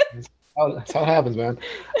 Yeah. That's how it happens, man.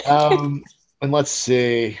 And let's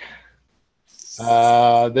see.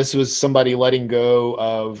 This was somebody letting go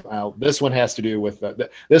of, this one has to do with,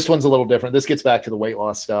 this one's a little different. This gets back to the weight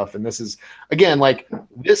loss stuff. And this is, again, like,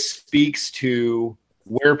 this speaks to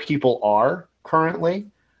where people are currently.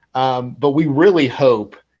 But we really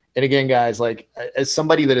hope, and again, guys, like, as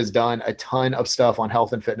somebody that has done a ton of stuff on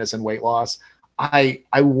health and fitness and weight loss, I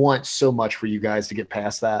want so much for you guys to get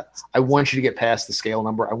past that. I want you to get past the scale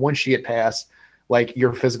number. I want you to get past like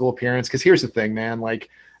your physical appearance. Because here's the thing, man, like,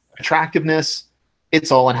 attractiveness,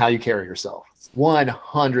 it's all in how you carry yourself.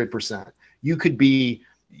 100%. You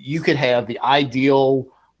could have the ideal,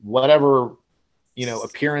 whatever,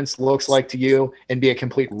 appearance looks like to you, and be a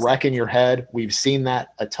complete wreck in your head. We've seen that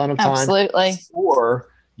a ton of times. Absolutely. Or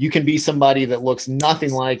you can be somebody that looks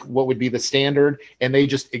nothing like what would be the standard, and they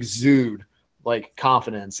just exude like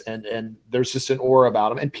confidence, and there's just an aura about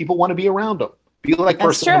them, and people want to be around them. Be like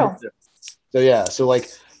person. That's true. So yeah. So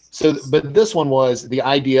like, So, but this one was the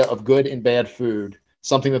idea of good and bad food,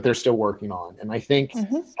 something that they're still working on. And I think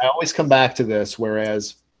I always come back to this,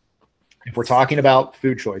 whereas if we're talking about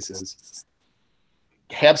food choices,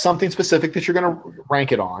 have something specific that you're going to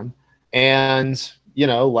rank it on, and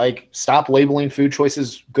like stop labeling food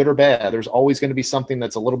choices good or bad. There's always going to be something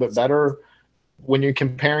that's a little bit better when you're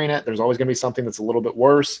comparing it. There's always going to be something that's a little bit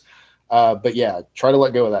worse. But yeah, try to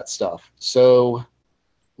let go of that stuff. So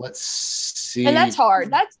let's see. And that's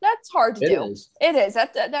hard. That's hard to do. Is. It is.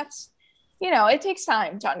 That's it takes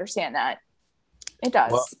time to understand that. It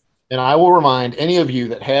does. Well, and I will remind any of you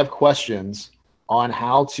that have questions on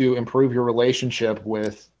how to improve your relationship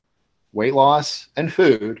with weight loss and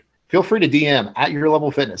food, feel free to DM at Your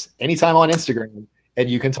Level Fitness anytime on Instagram, and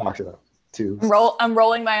you can talk to them too. I'm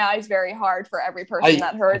rolling my eyes very hard for every person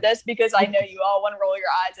that heard this, because I know you all want to roll your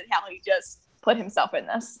eyes at how he just put himself in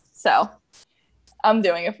this. So I'm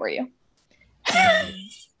doing it for you. I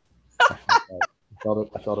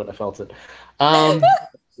felt it. Let's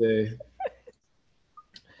see.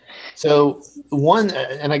 So one,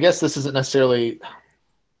 and I guess this isn't necessarily,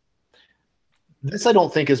 this I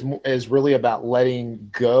don't think is really about letting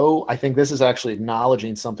go. I think this is actually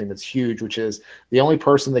acknowledging something that's huge, which is the only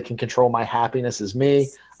person that can control my happiness is me.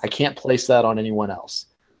 I can't place that on anyone else.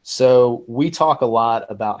 So we talk a lot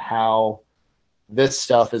about how this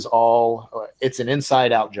stuff is it's an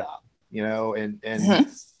inside out job, and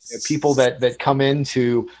people that come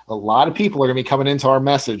into, a lot of people are going to be coming into our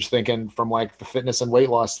message thinking from like the fitness and weight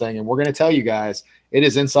loss thing. And we're going to tell you guys, it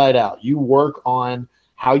is inside out. You work on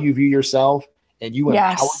how you view yourself, and you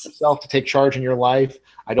empower yourself to take charge in your life.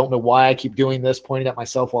 I don't know why I keep doing this, pointing at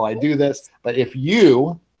myself while I do this, but if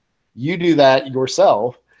you do that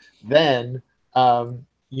yourself, then,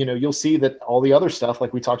 you'll see that all the other stuff,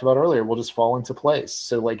 like we talked about earlier, will just fall into place.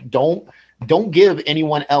 So like, don't give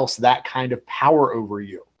anyone else that kind of power over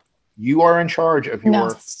you. You are in charge of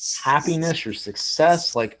your happiness, your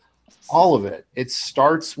success, like all of it. It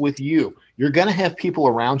starts with you. You're going to have people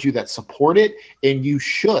around you that support it, and you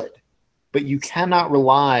should, but you cannot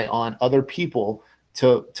rely on other people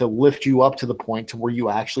to lift you up to the point to where you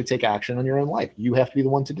actually take action on your own life. You have to be the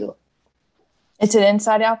one to do it. It's an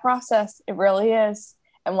inside out process. It really is.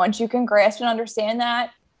 And once you can grasp and understand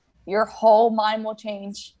that, your whole mind will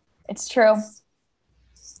change. It's true.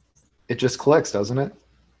 It just clicks, doesn't it?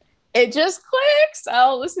 It just clicks.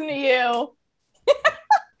 I'll listen to you.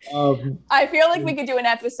 I feel like we could do an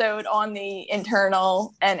episode on the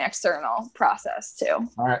internal and external process too.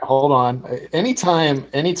 All right, hold on.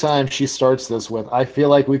 Anytime she starts this with, I feel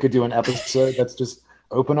like we could do an episode that's just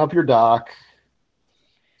open up your doc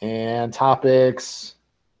and topics.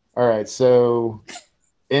 All right, so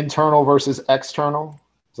internal versus external.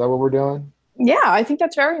 Is that what we're doing? Yeah, I think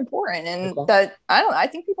that's very important, and I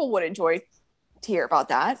think people would enjoy to hear about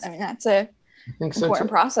that. I mean, that's a important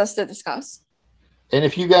process to discuss. And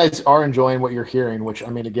if you guys are enjoying what you're hearing, which, I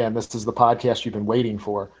mean, again, this is the podcast you've been waiting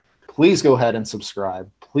for, please go ahead and subscribe.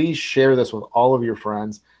 Please share this with all of your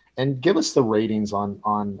friends, and give us the ratings on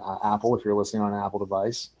Apple if you're listening on an Apple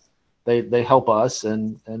device. They help us,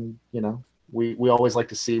 and we always like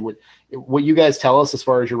to see what you guys tell us as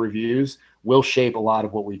far as your reviews will shape a lot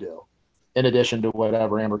of what we do, in addition to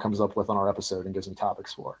whatever Amber comes up with on our episode and gives me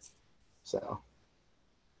topics for. So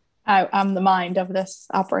I'm the mind of this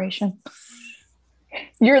operation.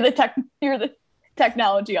 You're the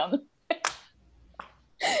technology on the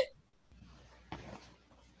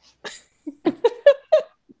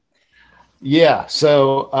Yeah.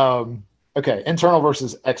 So, okay. Internal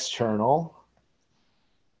versus external.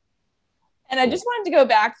 And I just wanted to go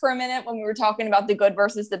back for a minute when we were talking about the good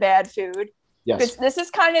versus the bad food. Yes. Because this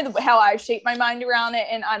is kind of how I shape my mind around it.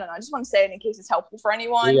 And I don't know, I just want to say it in case it's helpful for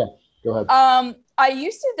anyone. Yeah. Go ahead. I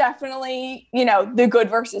used to definitely, the good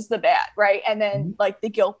versus the bad, right? And then like the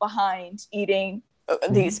guilt behind eating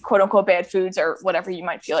these quote unquote bad foods, or whatever you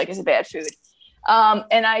might feel like is a bad food.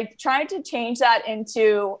 And I tried to change that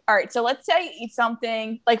into, all right, so let's say I eat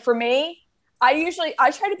something, like for me, I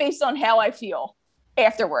try to base it on how I feel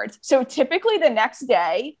afterwards. So typically the next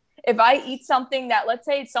day, if I eat something that, let's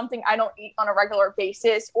say it's something I don't eat on a regular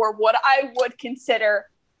basis, or what I would consider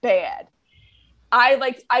bad,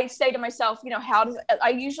 I say to myself, I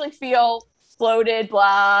usually feel bloated,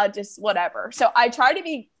 blah, just whatever. So I try to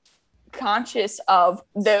be conscious of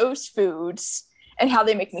those foods and how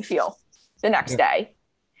they make me feel the next day,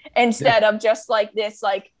 instead of just like this,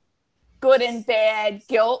 like good and bad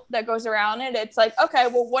guilt that goes around it. It's like, okay,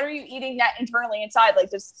 well, what are you eating that internally inside? Like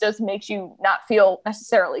this just makes you not feel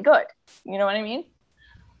necessarily good. You know what I mean?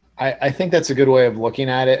 I think that's a good way of looking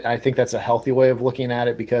at it. I think that's a healthy way of looking at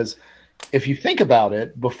it, because if you think about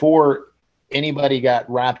it, before anybody got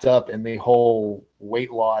wrapped up in the whole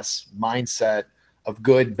weight loss mindset of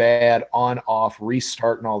good, bad, on, off,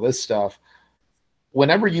 restart, and all this stuff,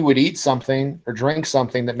 whenever you would eat something or drink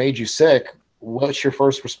something that made you sick, what's your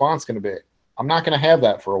first response going to be? I'm not going to have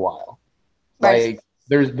that for a while. Right.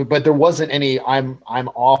 But there wasn't any, I'm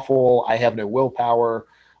awful, I have no willpower.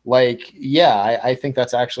 Like, yeah, I think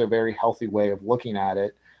that's actually a very healthy way of looking at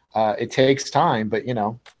it. It takes time, but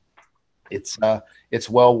it's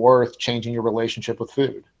well worth changing your relationship with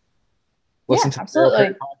food. Listen to the Daryl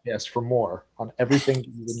Perry podcast for more on everything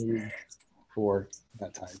you need for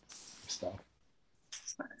that type of stuff.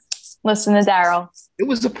 Listen to Daryl. It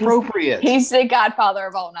was appropriate. He's the godfather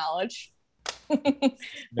of all knowledge. The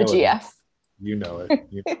GF. You know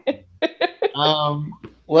it.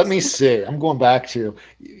 Let me see. I'm going back to,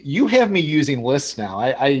 you have me using lists now.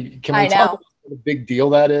 Can we talk about what a big deal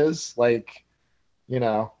that is? Like,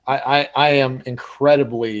 I am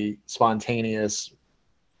incredibly spontaneous,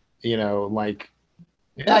 like.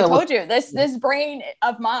 Yeah, I told you this brain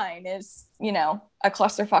of mine is, a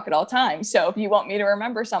clusterfuck at all times. So if you want me to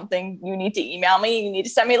remember something, you need to email me. You need to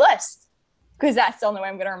send me a list, because that's the only way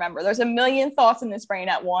I'm going to remember. There's a million thoughts in this brain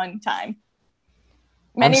at one time.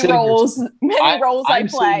 Many roles I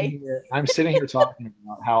play. I'm sitting here talking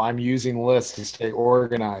about how I'm using lists to stay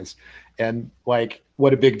organized, and like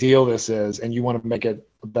what a big deal this is. And you want to make it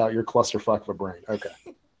about your clusterfuck of a brain. Okay.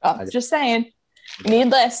 Just saying. You need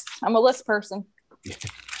lists. I'm a list person.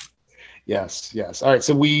 Yes. All right.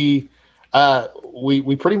 So we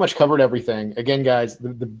pretty much covered everything. Again, guys,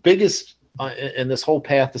 the biggest in this whole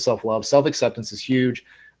path to self-love, self-acceptance is huge,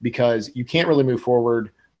 because you can't really move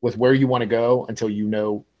forward with where you want to go until you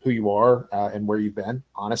know who you are and where you've been,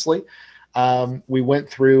 honestly. We went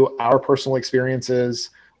through our personal experiences.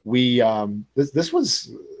 This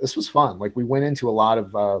was fun. Like, we went into a lot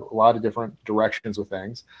of different directions with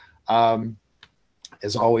things.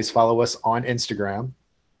 As always, follow us on Instagram.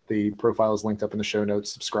 The profile is linked up in the show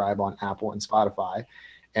notes. Subscribe on Apple and Spotify.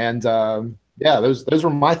 And those were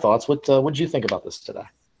my thoughts. What did you think about this today?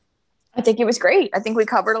 I think it was great. I think we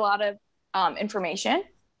covered a lot of information,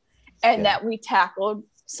 and that we tackled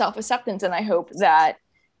self-acceptance. And I hope that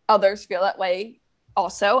others feel that way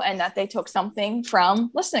also, and that they took something from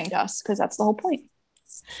listening to us, because that's the whole point.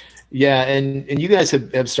 Yeah, and you guys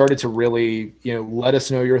have started to really, let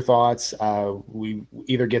us know your thoughts. We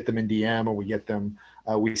either get them in DM, or we get them.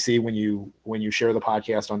 We see when you share the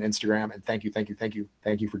podcast on Instagram, and thank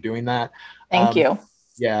you for doing that. Thank you.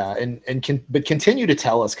 Yeah, but continue to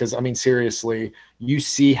tell us, because seriously, you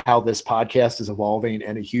see how this podcast is evolving,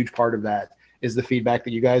 and a huge part of that is the feedback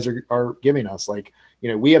that you guys are giving us. Like,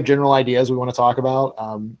 we have general ideas we want to talk about,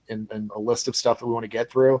 and a list of stuff that we want to get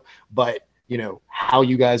through, but how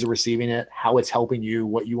you guys are receiving it, how it's helping you,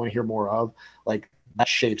 what you want to hear more of, like, that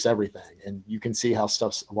shapes everything. And you can see how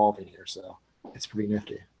stuff's evolving here. So it's pretty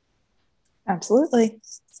nifty. Absolutely.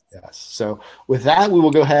 Yes. So with that, we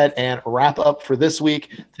will go ahead and wrap up for this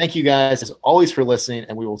week. Thank you guys as always for listening,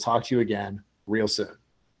 and we will talk to you again real soon.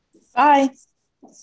 Bye.